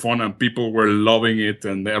lot of fun, and people were loving it,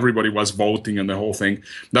 and everybody was voting, and the whole thing.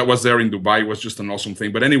 That was there in Dubai. It was just an awesome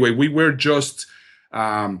thing. But anyway, we were just... we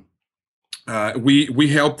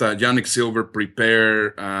helped Yannick Silver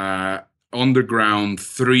prepare... Underground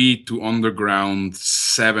 3 to Underground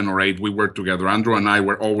 7 or 8, we worked together. Andrew and I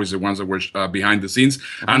were always the ones that were behind the scenes.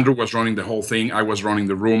 Mm-hmm. Andrew was running the whole thing. I was running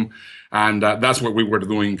the room. And that's what we were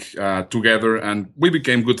doing together. And we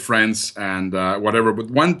became good friends and whatever.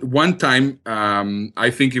 But one time, I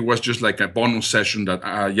think it was just like a bonus session that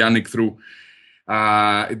Yannick threw.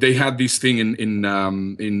 They had this thing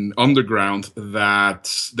in Underground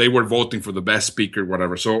that they were voting for the best speaker,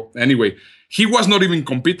 whatever. So anyway, he was not even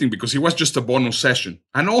competing because he was just a bonus session.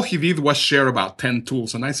 And all he did was share about 10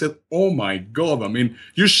 tools. And I said, oh my God, I mean,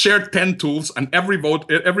 you shared 10 tools and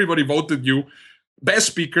everybody voted you best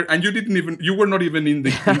speaker, and you were not even in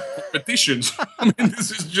the competitions. I mean,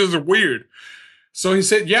 this is just weird. So he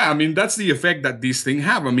said, yeah, I mean, that's the effect that these things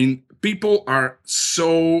have. I mean, people are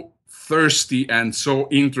so thirsty and so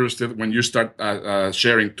interested when you start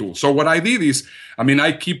sharing tools. So what I did is, I mean,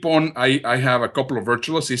 I have a couple of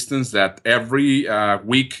virtual assistants that every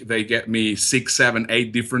week they get me 6, 7,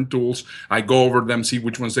 8 different tools. I go over them, see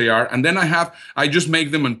which ones they are. And then I just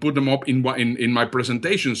make them and put them up in my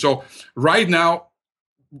presentation. So right now,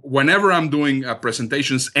 whenever I'm doing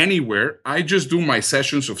presentations anywhere, I just do my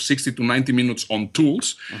sessions of 60 to 90 minutes on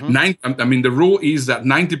tools. Mm-hmm. The rule is that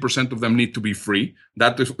 90% of them need to be free.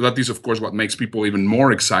 That is, of course, what makes people even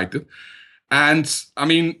more excited. And I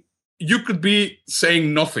mean, you could be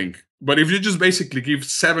saying nothing, but if you just basically give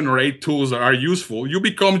 7 or 8 tools that are useful, you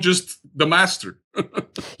become just the master.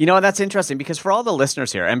 That's interesting because for all the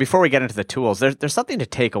listeners here, and before we get into the tools, there's something to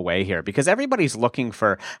take away here because everybody's looking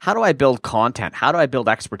for how do I build content? How do I build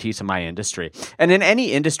expertise in my industry? And in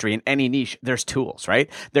any industry, in any niche, there's tools, right?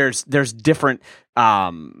 There's different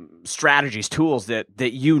strategies, tools that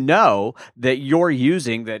that you're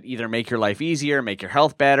using that either make your life easier, make your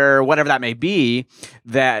health better, whatever that may be,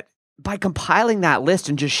 that by compiling that list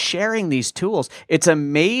and just sharing these tools, it's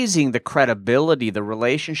amazing the credibility, the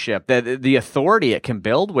relationship, the authority it can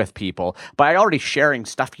build with people by already sharing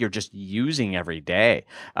stuff you're just using every day,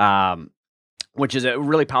 which is a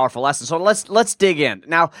really powerful lesson. So let's dig in.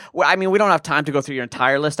 Now, I mean, we don't have time to go through your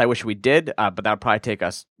entire list. I wish we did, but that would probably take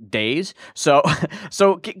us days. So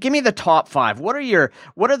give me the top 5. What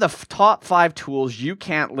are the top 5 tools you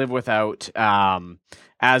can't live without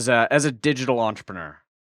as a digital entrepreneur?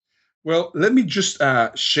 Well, let me just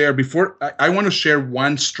share before I want to share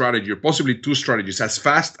one strategy or possibly 2 strategies as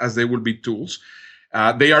fast as they will be tools.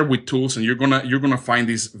 They are with tools, and you're gonna find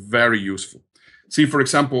these very useful. See, for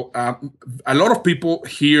example, a lot of people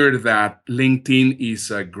hear that LinkedIn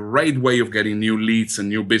is a great way of getting new leads and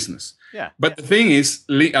new business. Yeah. But the thing is,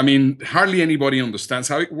 I mean, hardly anybody understands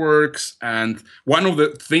how it works. And one of the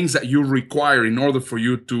things that you require in order for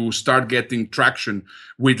you to start getting traction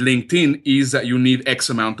with LinkedIn is that you need X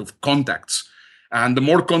amount of contacts. And the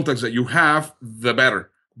more contacts that you have, the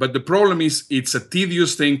better. But the problem is it's a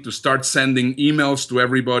tedious thing to start sending emails to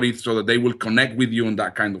everybody so that they will connect with you and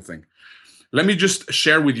that kind of thing. Let me just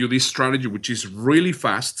share with you this strategy, which is really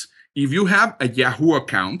fast. If you have a Yahoo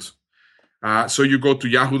account, so you go to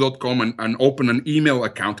yahoo.com and open an email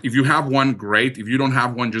account. If you have one, great. If you don't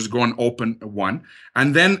have one, just go and open one.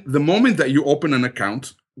 And then the moment that you open an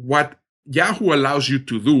account, what Yahoo allows you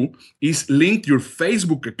to do is link your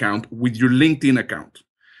Facebook account with your LinkedIn account.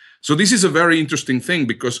 So this is a very interesting thing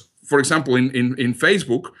because, for example, in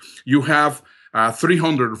Facebook, you have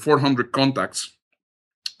 300 or 400 contacts,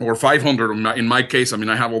 or 500 in my case. I mean,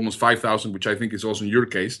 I have almost 5,000, which I think is also in your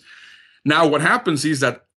case. Now, what happens is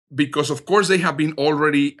that because, of course, it's been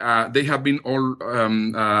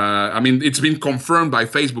confirmed by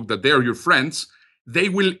Facebook that they are your friends, they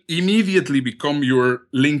will immediately become your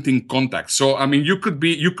LinkedIn contacts. So, I mean, you could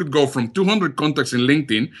go from 200 contacts in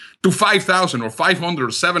LinkedIn to 5,000 or 500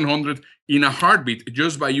 or 700 in a heartbeat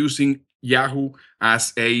just by using Yahoo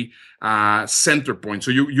as a center point.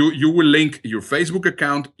 So you will link your Facebook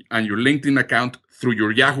account and your LinkedIn account through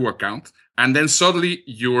your Yahoo account, and then suddenly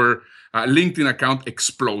your LinkedIn account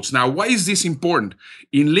explodes. Now, why is this important?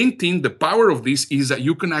 In LinkedIn, the power of this is that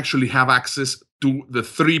you can actually have access to the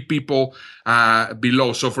three people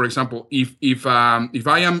below. So, for example, if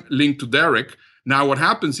I am linked to Derek, now what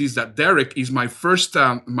happens is that Derek is my first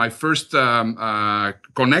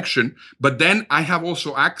connection, but then I have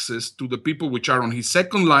also access to the people which are on his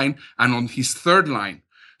second line and on his third line.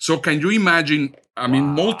 So can you imagine, I mean,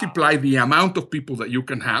 multiply the amount of people that you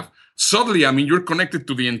can have. Suddenly, I mean, you're connected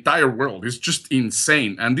to the entire world. It's just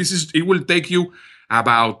insane. And it will take you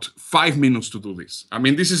about 5 minutes to do this. I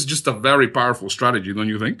mean, this is just a very powerful strategy, don't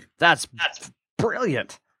you think? That's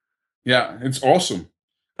brilliant. Yeah, it's awesome.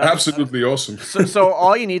 Absolutely awesome. So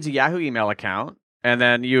all you need is a Yahoo email account, and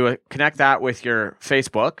then you connect that with your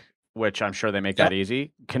Facebook, which I'm sure they make that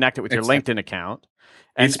easy. Connect it with your LinkedIn account.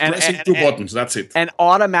 It's pressing two buttons. That's it. And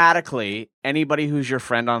automatically, anybody who's your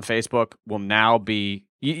friend on Facebook will now be.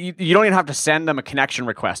 You don't even have to send them a connection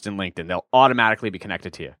request in LinkedIn. They'll automatically be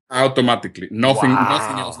connected to you. Automatically. Nothing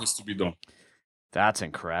else needs to be done. That's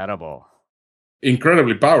incredible.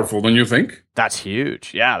 Incredibly powerful, don't you think? That's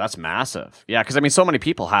huge. Yeah, that's massive. Yeah, because I mean, so many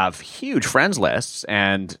people have huge friends lists,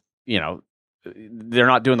 and they're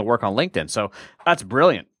not doing the work on LinkedIn. So that's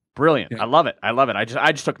brilliant. Brilliant. Yeah. I love it.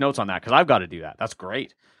 I just took notes on that because I've got to do that. That's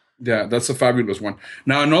great. Yeah, that's a fabulous one.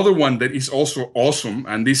 Now, another one that is also awesome,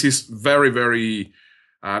 and this is very, very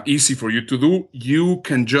easy for you to do. You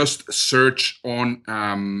can just search on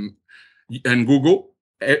Google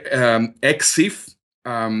XIF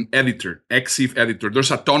editor.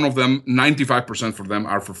 There's a ton of them. 95% of them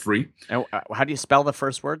are for free. And how do you spell the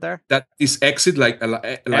first word there? That is exit, like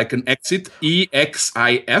an exit.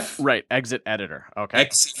 EXIF. Right, exit editor. Okay.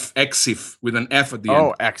 XIF with an F at the end.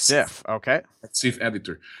 Oh, XIF. Okay. XIF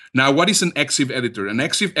editor. Now, what is an XIF editor? An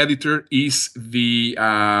XIF editor is the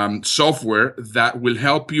software that will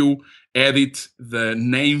help you edit the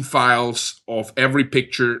name files of every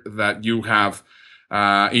picture that you have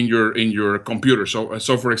in your computer.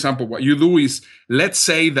 So for example, what you do is, let's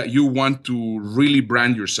say that you want to really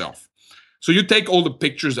brand yourself. So you take all the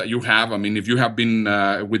pictures that you have. I mean, if you have been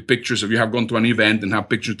with pictures, if you have gone to an event and have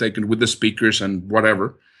pictures taken with the speakers and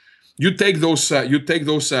whatever, you take those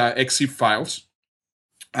XIF files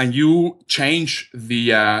and you change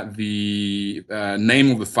the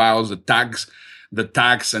name of the files, the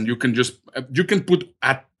tags, and you can put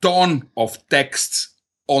a ton of texts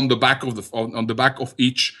on the back of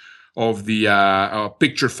each of the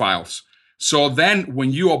picture files. So then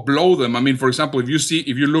when you upload them, I mean, for example, if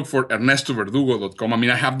you look for ernestoverdugo.com, I mean,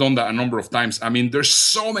 I have done that a number of times. I mean, there's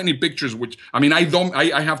so many pictures, which, I mean, I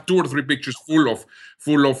have 2 or 3 pictures full of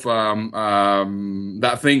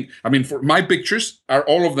that thing. I mean, for my pictures are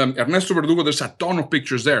all of them Ernesto Verdugo. There's a ton of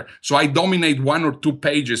pictures there. So I dominate 1 or 2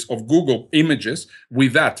 pages of Google images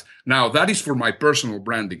with that. Now, that is for my personal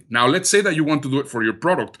branding. Now, let's say that you want to do it for your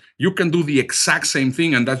product. You can do the exact same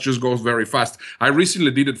thing, and that just goes very fast. I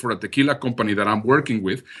recently did it for a tequila company that I'm working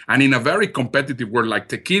with, and in a very competitive world like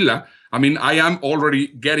tequila, I mean, I am already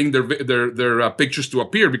getting their pictures to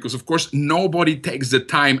appear because, of course, nobody takes the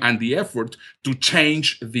time and the effort to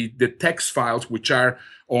change the text files which are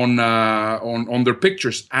on their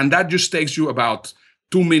pictures, and that just takes you about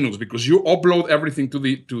 2 minutes because you upload everything to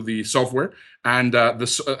the software, and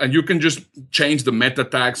and you can just change the meta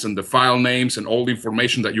tags and the file names and all the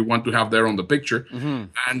information that you want to have there on the picture.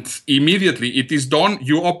 And immediately it is done.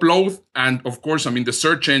 You upload, and of course, I mean, the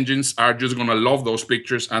search engines are just going to love those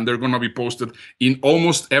pictures, and they're going to be posted in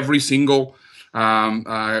almost every single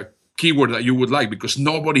keyword that you would like, because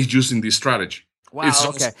nobody's using this strategy. Wow.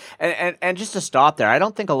 Okay. And just to stop there, I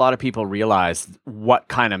don't think a lot of people realize what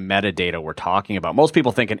kind of metadata we're talking about. Most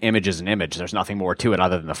people think an image is an image. There's nothing more to it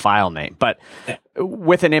other than the file name. But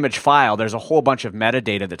with an image file, there's a whole bunch of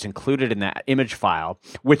metadata that's included in that image file,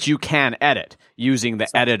 which you can edit using the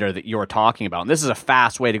editor that you're talking about. And this is a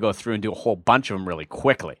fast way to go through and do a whole bunch of them really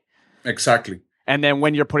quickly. Exactly. And then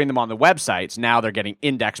when you're putting them on the websites, now they're getting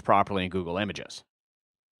indexed properly in Google Images.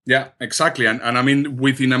 Yeah, exactly. And I mean,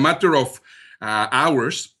 within a matter of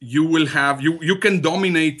hours, you will have, you can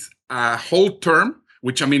dominate a whole term,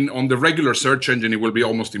 which, I mean, on the regular search engine, it will be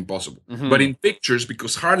almost impossible. But in pictures,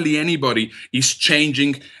 because hardly anybody is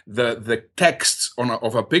changing the text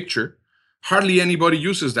of a picture, hardly anybody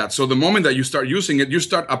uses that. So the moment that you start using it, you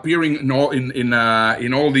start appearing in all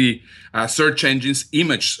the search engines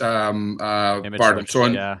image part.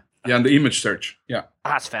 Search, and the image search. Yeah.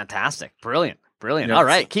 That's fantastic. Brilliant. Yeah, All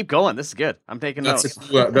right, keep going. This is good. I'm taking notes.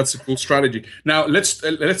 That's a cool strategy. Now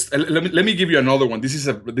let me give you another one. This is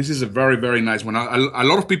a very, very nice one. A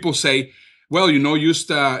lot of people say, well, just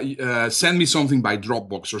send me something by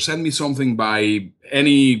Dropbox, or send me something by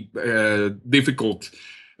any difficult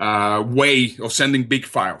way of sending big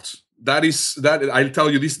files. That I'll tell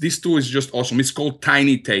you, this tool is just awesome. It's called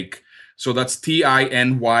TinyTake. So that's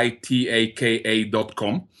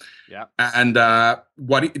tinytaka.com. Yeah. And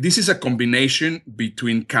this is a combination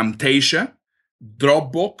between Camtasia,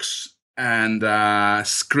 Dropbox, and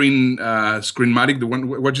Screenmatic. The one,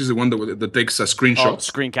 which is the one that takes a screenshot.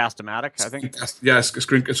 Screencast-O-Matic, I think. Yes,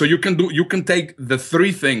 So you can take the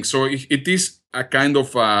three things. So it is a kind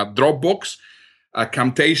of Dropbox,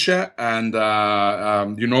 Camtasia, and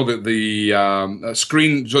the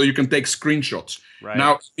screen. So you can take screenshots. Right.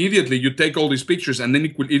 Now, immediately you take all these pictures, and then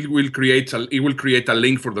it will create a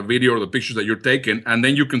link for the video or the pictures that you're taking, and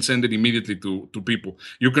then you can send it immediately to people.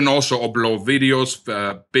 You can also upload videos,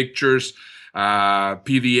 pictures,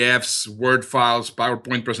 PDFs, Word files,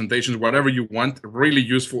 PowerPoint presentations, whatever you want. Really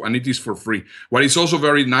useful, and it is for free. What is also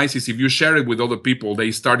very nice is if you share it with other people,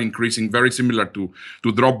 they start increasing, very similar to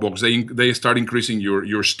Dropbox. They start increasing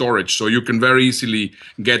your storage, so you can very easily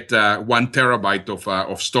get 1 terabyte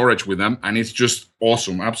of storage with them, and it's just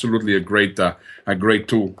awesome. Absolutely a great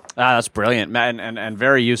tool. That's brilliant, and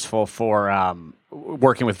very useful for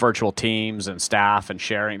working with virtual teams and staff and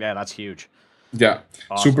sharing. Yeah, that's huge. Yeah,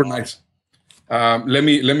 awesome. Super nice. Let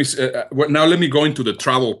me go into the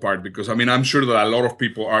travel part, because I mean, I'm sure that a lot of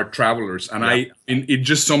people are travelers, and it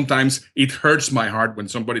just sometimes it hurts my heart when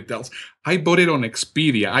somebody tells, I bought it on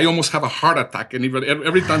Expedia. I almost have a heart attack, and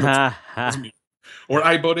every time it tells me, or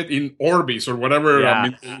I bought it in Orbis or whatever. Yeah. I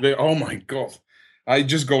mean, oh my God. I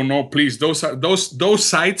just go, no, please. Those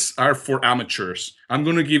sites are for amateurs. I'm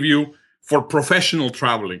going to give you for professional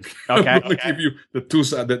traveling. Okay. I'm going to give you the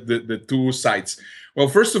two sites. Well,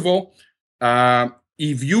 first of all,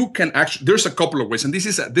 if you can actually, there's a couple of ways, and this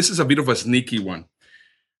is a bit of a sneaky one.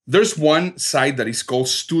 There's one site that is called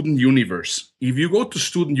Student Universe. If you go to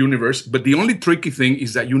Student Universe, but the only tricky thing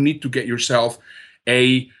is that you need to get yourself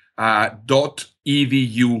a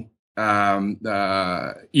 .edu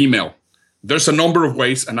email. There's a number of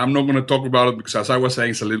ways, and I'm not going to talk about it because, as I was saying,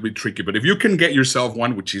 it's a little bit tricky. But if you can get yourself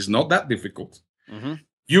one, which is not that difficult,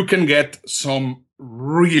 you can get some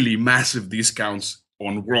really massive discounts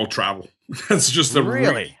on world travel. That's just a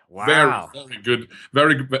really wow. very, very good.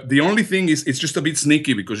 Very good. The only thing is, it's just a bit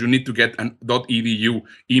sneaky because you need to get an .edu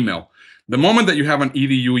email. The moment that you have an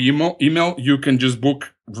edu email, you can just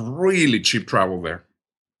book really cheap travel there.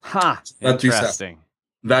 Interesting.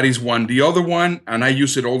 That is one. The other one, and I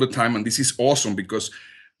use it all the time, and this is awesome because,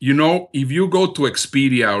 if you go to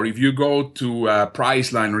Expedia, or if you go to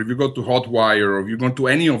Priceline, or if you go to Hotwire, or if you go to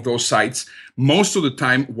any of those sites, most of the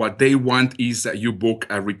time what they want is that you book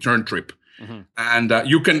a return trip. And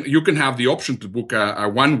you can have the option to book a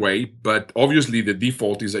one-way, but obviously the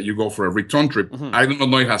default is that you go for a return trip. I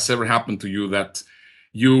don't know if it has ever happened to you that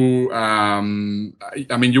you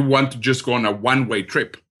want to just go on a one-way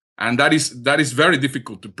trip. And that is very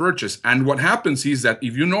difficult to purchase. And what happens is that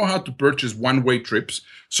if you know how to purchase one-way trips,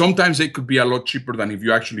 sometimes they could be a lot cheaper than if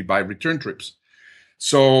you actually buy return trips.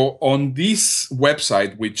 So on this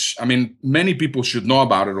website, which, many people should know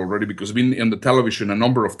about it already because it's been in the television a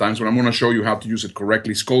number of times, but I'm going to show you how to use it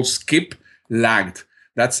correctly. It's called Skip Lagged.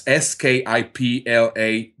 That's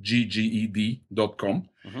skiplagged.com.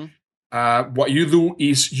 What you do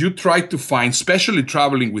is you try to find, especially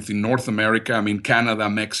traveling within North America, I mean, Canada,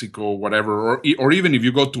 Mexico, whatever, or even if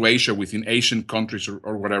you go to Asia, within Asian countries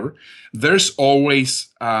or whatever, there's always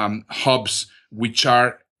hubs which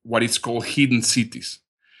are what is called hidden cities.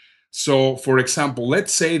 So, for example,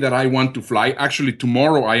 let's say that I want to fly. Actually,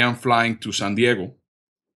 tomorrow I am flying to San Diego,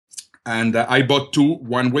 and I bought 2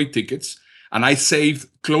 one-way tickets, and I saved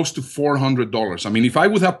close to $400. I mean, if I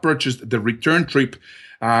would have purchased the return trip,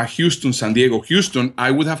 Houston, San Diego, Houston,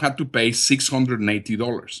 I would have had to pay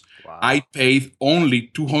 $680. Wow. I paid only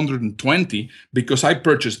 $220 because I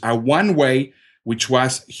purchased a one-way, which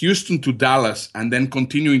was Houston to Dallas, and then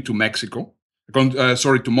continuing to Mexico.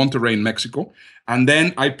 To Monterrey in Mexico, and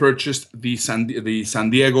then I purchased the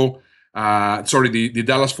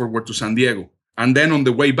Dallas Fort Worth to San Diego, and then on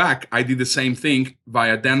the way back I did the same thing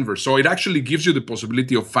via Denver. So it actually gives you the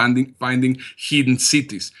possibility of finding hidden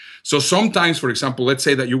cities. So sometimes, for example, let's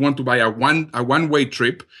say that you want to buy a one-way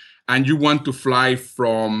trip, and you want to fly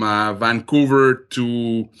from Vancouver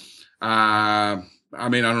to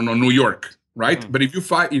New York. Right, but if you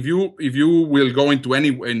will go into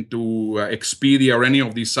Expedia or any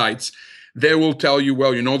of these sites, they will tell you,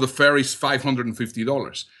 well, the fare is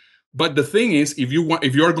 $550. But the thing is, if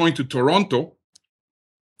you're going to Toronto,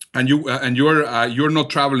 and you're not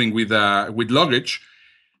traveling with luggage,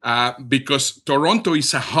 because Toronto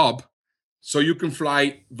is a hub, so you can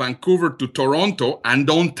fly Vancouver to Toronto and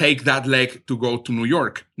don't take that leg to go to New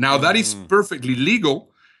York. Now that is perfectly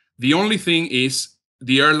legal. The only thing is,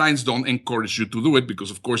 the airlines don't encourage you to do it because,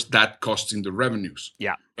 of course, that costs in the revenues.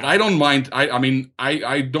 Yeah, but I don't mind.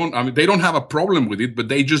 They don't have a problem with it, but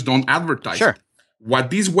they just don't advertise. Sure. It. What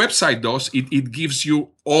this website does, it gives you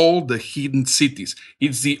all the hidden cities.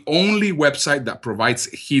 It's the only website that provides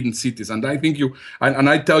hidden cities, and I think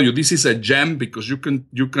I tell you, this is a gem because you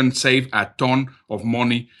can save a ton of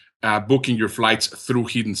money booking your flights through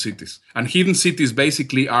hidden cities. And hidden cities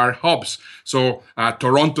basically are hubs. So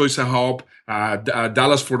Toronto is a hub.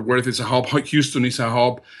 Dallas Fort Worth is a hub. Houston is a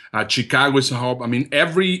hub. Chicago is a hub. I mean,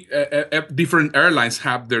 every different airlines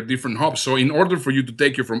have their different hubs. So in order for you to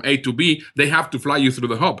take you from A to B, they have to fly you through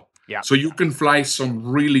the hub. Yeah. So you can fly some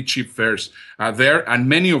really cheap fares there, and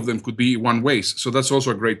many of them could be one ways. So that's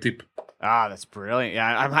also a great tip. Ah, that's brilliant.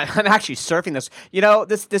 Yeah, I'm actually surfing this.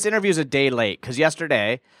 This interview is a day late because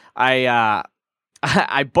yesterday I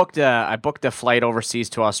booked a flight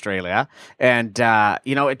overseas to Australia, and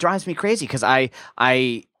it drives me crazy because I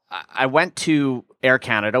went to Air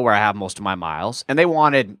Canada where I have most of my miles, and they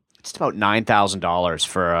wanted just about $9,000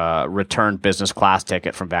 for a return business class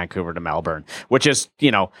ticket from Vancouver to Melbourne, which is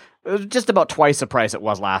just about twice the price it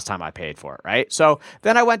was last time I paid for it, right? So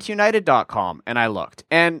then I went to United.com and I looked,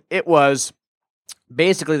 and it was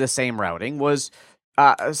basically the same routing, was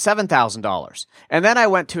 $7,000. And then I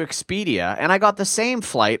went to Expedia and I got the same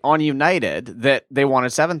flight on United that they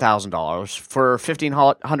wanted $7,000 for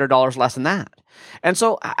 $1,500 less than that. And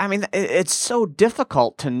so, I mean, it's so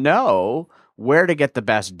difficult to know where to get the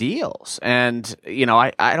best deals. And,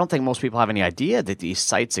 I don't think most people have any idea that these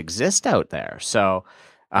sites exist out there. So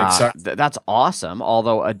exactly. That's awesome,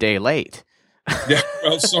 although a day late. Yeah,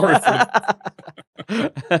 well, sorry for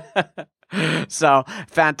that. So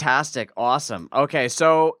fantastic. Awesome. Okay.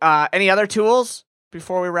 So, any other tools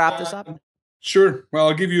before we wrap this up? Sure. Well,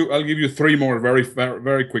 I'll give you 3 more very,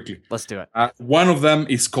 very quickly. Let's do it. One of them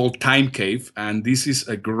is called Time Cave, and this is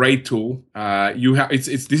a great tool. This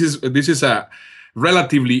is a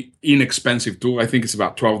relatively inexpensive tool. I think it's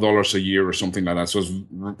about $12 a year or something like that. So it's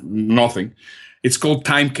nothing. It's called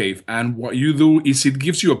Time Cave, and what you do is it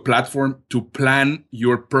gives you a platform to plan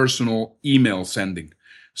your personal email sending.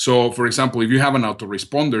 So, for example, if you have an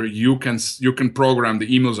autoresponder, you can program the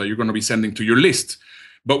emails that you're going to be sending to your list.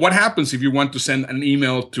 But what happens if you want to send an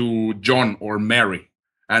email to John or Mary,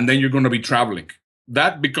 and then you're going to be traveling?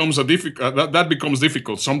 That becomes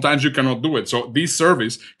difficult. Sometimes you cannot do it. So this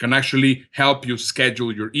service can actually help you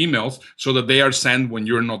schedule your emails so that they are sent when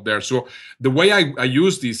you're not there. So the way I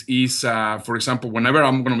use this is, for example, whenever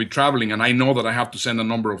I'm going to be traveling and I know that I have to send a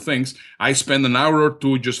number of things, I spend an hour or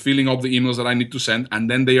 2 just filling up the emails that I need to send, and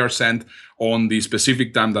then they are sent on the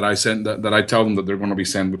specific time that I send that I tell them that they're going to be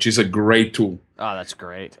sent, which is a great tool. Oh, that's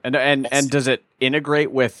great. And does it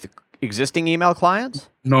integrate with existing email clients?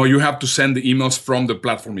 No, you have to send the emails from the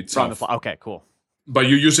platform itself. Okay, cool. But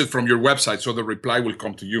you use it from your website, so the reply will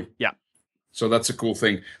come to you. Yeah. So that's a cool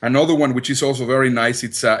thing. Another one, which is also very nice,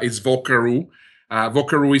 it's Vocaroo.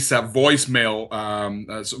 Vocaroo is a voice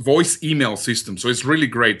email system. So it's really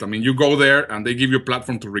great. I mean, you go there and they give you a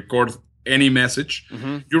platform to record any message.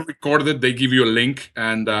 You record it, they give you a link,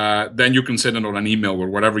 and then you can send it on an email or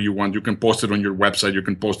whatever you want. You can post it on your website, you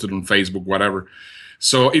can post it on Facebook, whatever.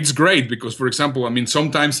 So it's great because, for example, I mean,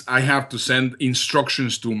 sometimes I have to send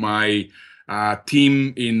instructions to my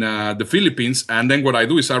team in the Philippines, and then what I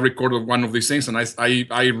do is I record one of these things, and I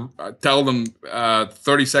tell them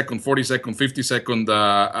 30-second, 40-second, 50-second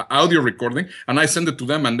audio recording, and I send it to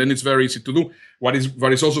them, and then it's very easy to do. What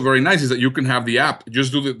is also very nice is that you can have the app,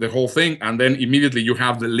 just do the whole thing, and then immediately you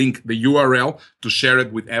have the link, the URL to share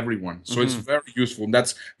it with everyone. So it's very useful.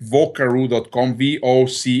 That's vocaroo.com,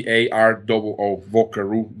 VOCAROO,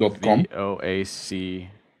 vocaroo.com. VOAC.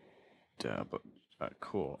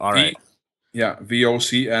 Cool. All right. Yeah,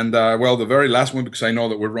 VOC. And well, the very last one, because I know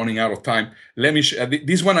that we're running out of time. Let me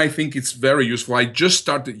this one. I think it's very useful. I just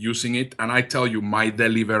started using it, and I tell you, my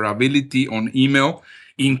deliverability on email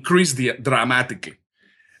increased dramatically.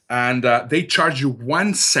 And they charge you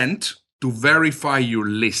 1 cent to verify your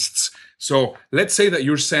lists. So let's say that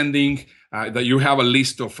you're sending, that you have a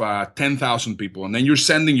list of 10,000 people, and then you're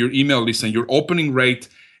sending your email list, and your opening rate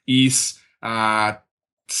is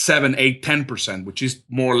 7, 8, 10%, which is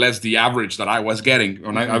more or less the average that I was getting.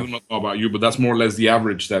 And I don't know about you, but that's more or less the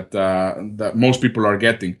average that most people are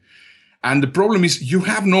getting. And the problem is you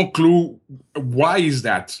have no clue why is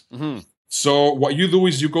that. So what you do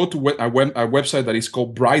is you go to a website that is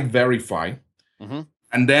called Bright Verify,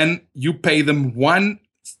 and then you pay them one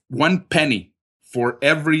penny for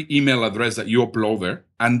every email address that you upload there,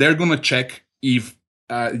 and they're gonna check if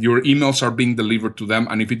your emails are being delivered to them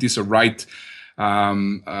and if it is a right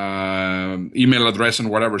email address and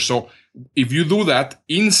whatever. So if you do that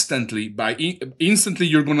instantly, instantly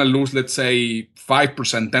you're going to lose, let's say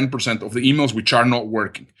 5%, 10% of the emails which are not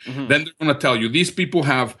working. Then they're going to tell you these people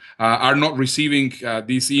are not receiving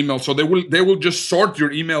these emails. So they will just sort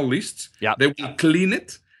your email lists. They will clean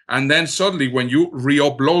it, and then suddenly when you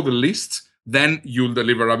re-upload the lists, then your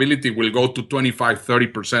deliverability will go to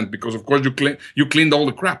 25-30% because of course you cleaned all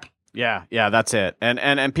the crap. Yeah, that's it.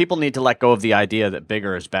 And people need to let go of the idea that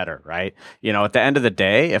bigger is better, right? You know, at the end of the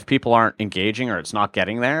day, if people aren't engaging or it's not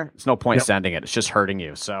getting there, it's no point sending it. It's just hurting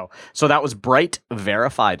you. So that was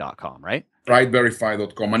brightverify.com, right?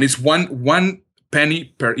 Brightverify.com. And it's one penny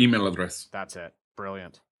per email address. That's it.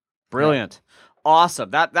 Brilliant. Awesome.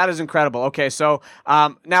 That is incredible. Okay, so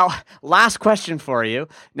now last question for you.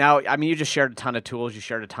 Now, I mean, you just shared a ton of tools. You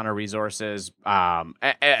shared a ton of resources, a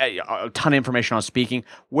ton of information on speaking.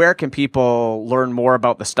 Where can people learn more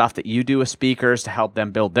about the stuff that you do with speakers to help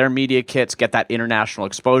them build their media kits, get that international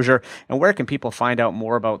exposure? And where can people find out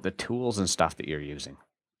more about the tools and stuff that you're using?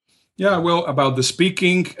 Yeah, well, about the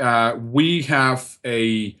speaking, we have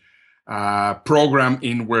a program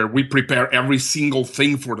in where we prepare every single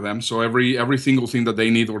thing for them. So every single thing that they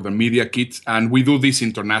need, or the media kits. And we do this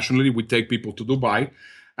internationally. We take people to Dubai,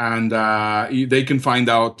 and they can find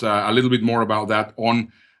out a little bit more about that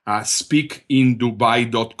on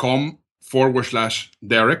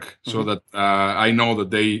speakindubai.com/Derek, so that I know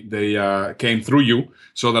that they came through you,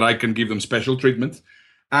 so that I can give them special treatment.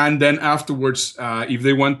 And then afterwards, if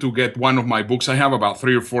they want to get one of my books, I have about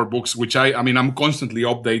 3 or 4 books, which I'm constantly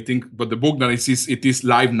updating. But the book that it is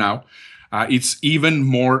live now. It's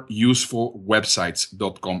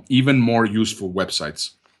evenmoreusefulwebsites.com. Even more useful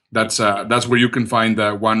websites. That's where you can find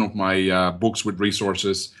one of my books with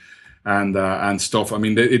resources and stuff. I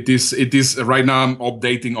mean, it is right now. I'm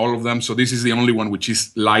updating all of them, so this is the only one which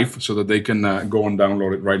is live, so that they can go and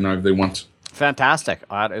download it right now if they want. Fantastic.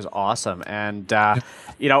 That is awesome. And,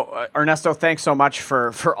 Ernesto, thanks so much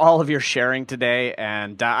for all of your sharing today.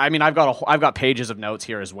 And I mean, I've got pages of notes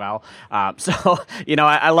here as well. So,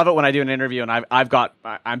 I love it when I do an interview and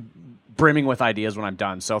I'm brimming with ideas when I'm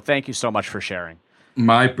done. So thank you so much for sharing.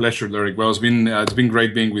 My pleasure, Derek. Well, it's been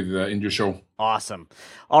great being with in your show. Awesome.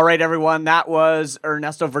 All right, everyone. That was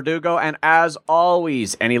Ernesto Verdugo. And as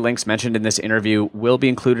always, any links mentioned in this interview will be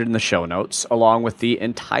included in the show notes, along with the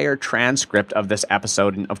entire transcript of this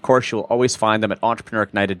episode. And of course, you'll always find them at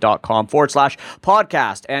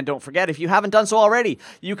entrepreneurignited.com/podcast. And don't forget, if you haven't done so already,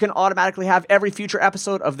 you can automatically have every future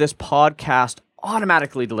episode of this podcast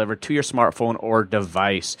automatically delivered to your smartphone or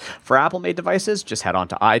device. For Apple-made devices, just head on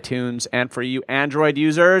to iTunes. And for you Android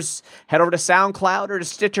users, head over to SoundCloud or to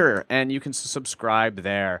Stitcher, and you can subscribe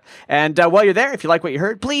there. And while you're there, if you like what you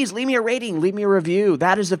heard, please leave me a rating, leave me a review.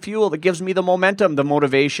 That is the fuel that gives me the momentum, the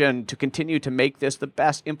motivation to continue to make this the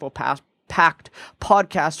best packed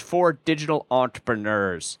podcast for digital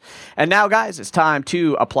entrepreneurs. And now, guys, it's time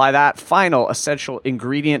to apply that final essential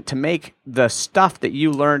ingredient to make the stuff that you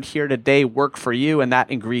learned here today work for you, and that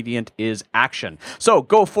ingredient is action. So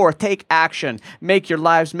go forth, take action, make your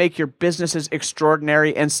lives, make your businesses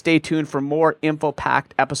extraordinary, and stay tuned for more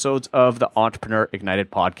info-packed episodes of the Entrepreneur Ignited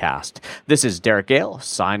podcast. This is Derek Gale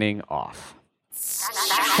signing off.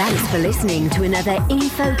 Thanks for listening to another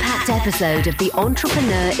info-packed episode of the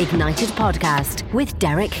Entrepreneur Ignited podcast with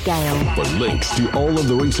Derek Gale. For links to all of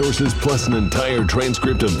the resources plus an entire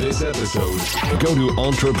transcript of this episode, go to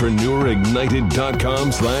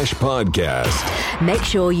entrepreneurignited.com/podcast. Make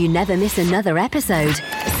sure you never miss another episode.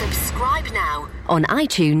 Subscribe now on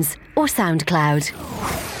iTunes or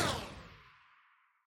SoundCloud.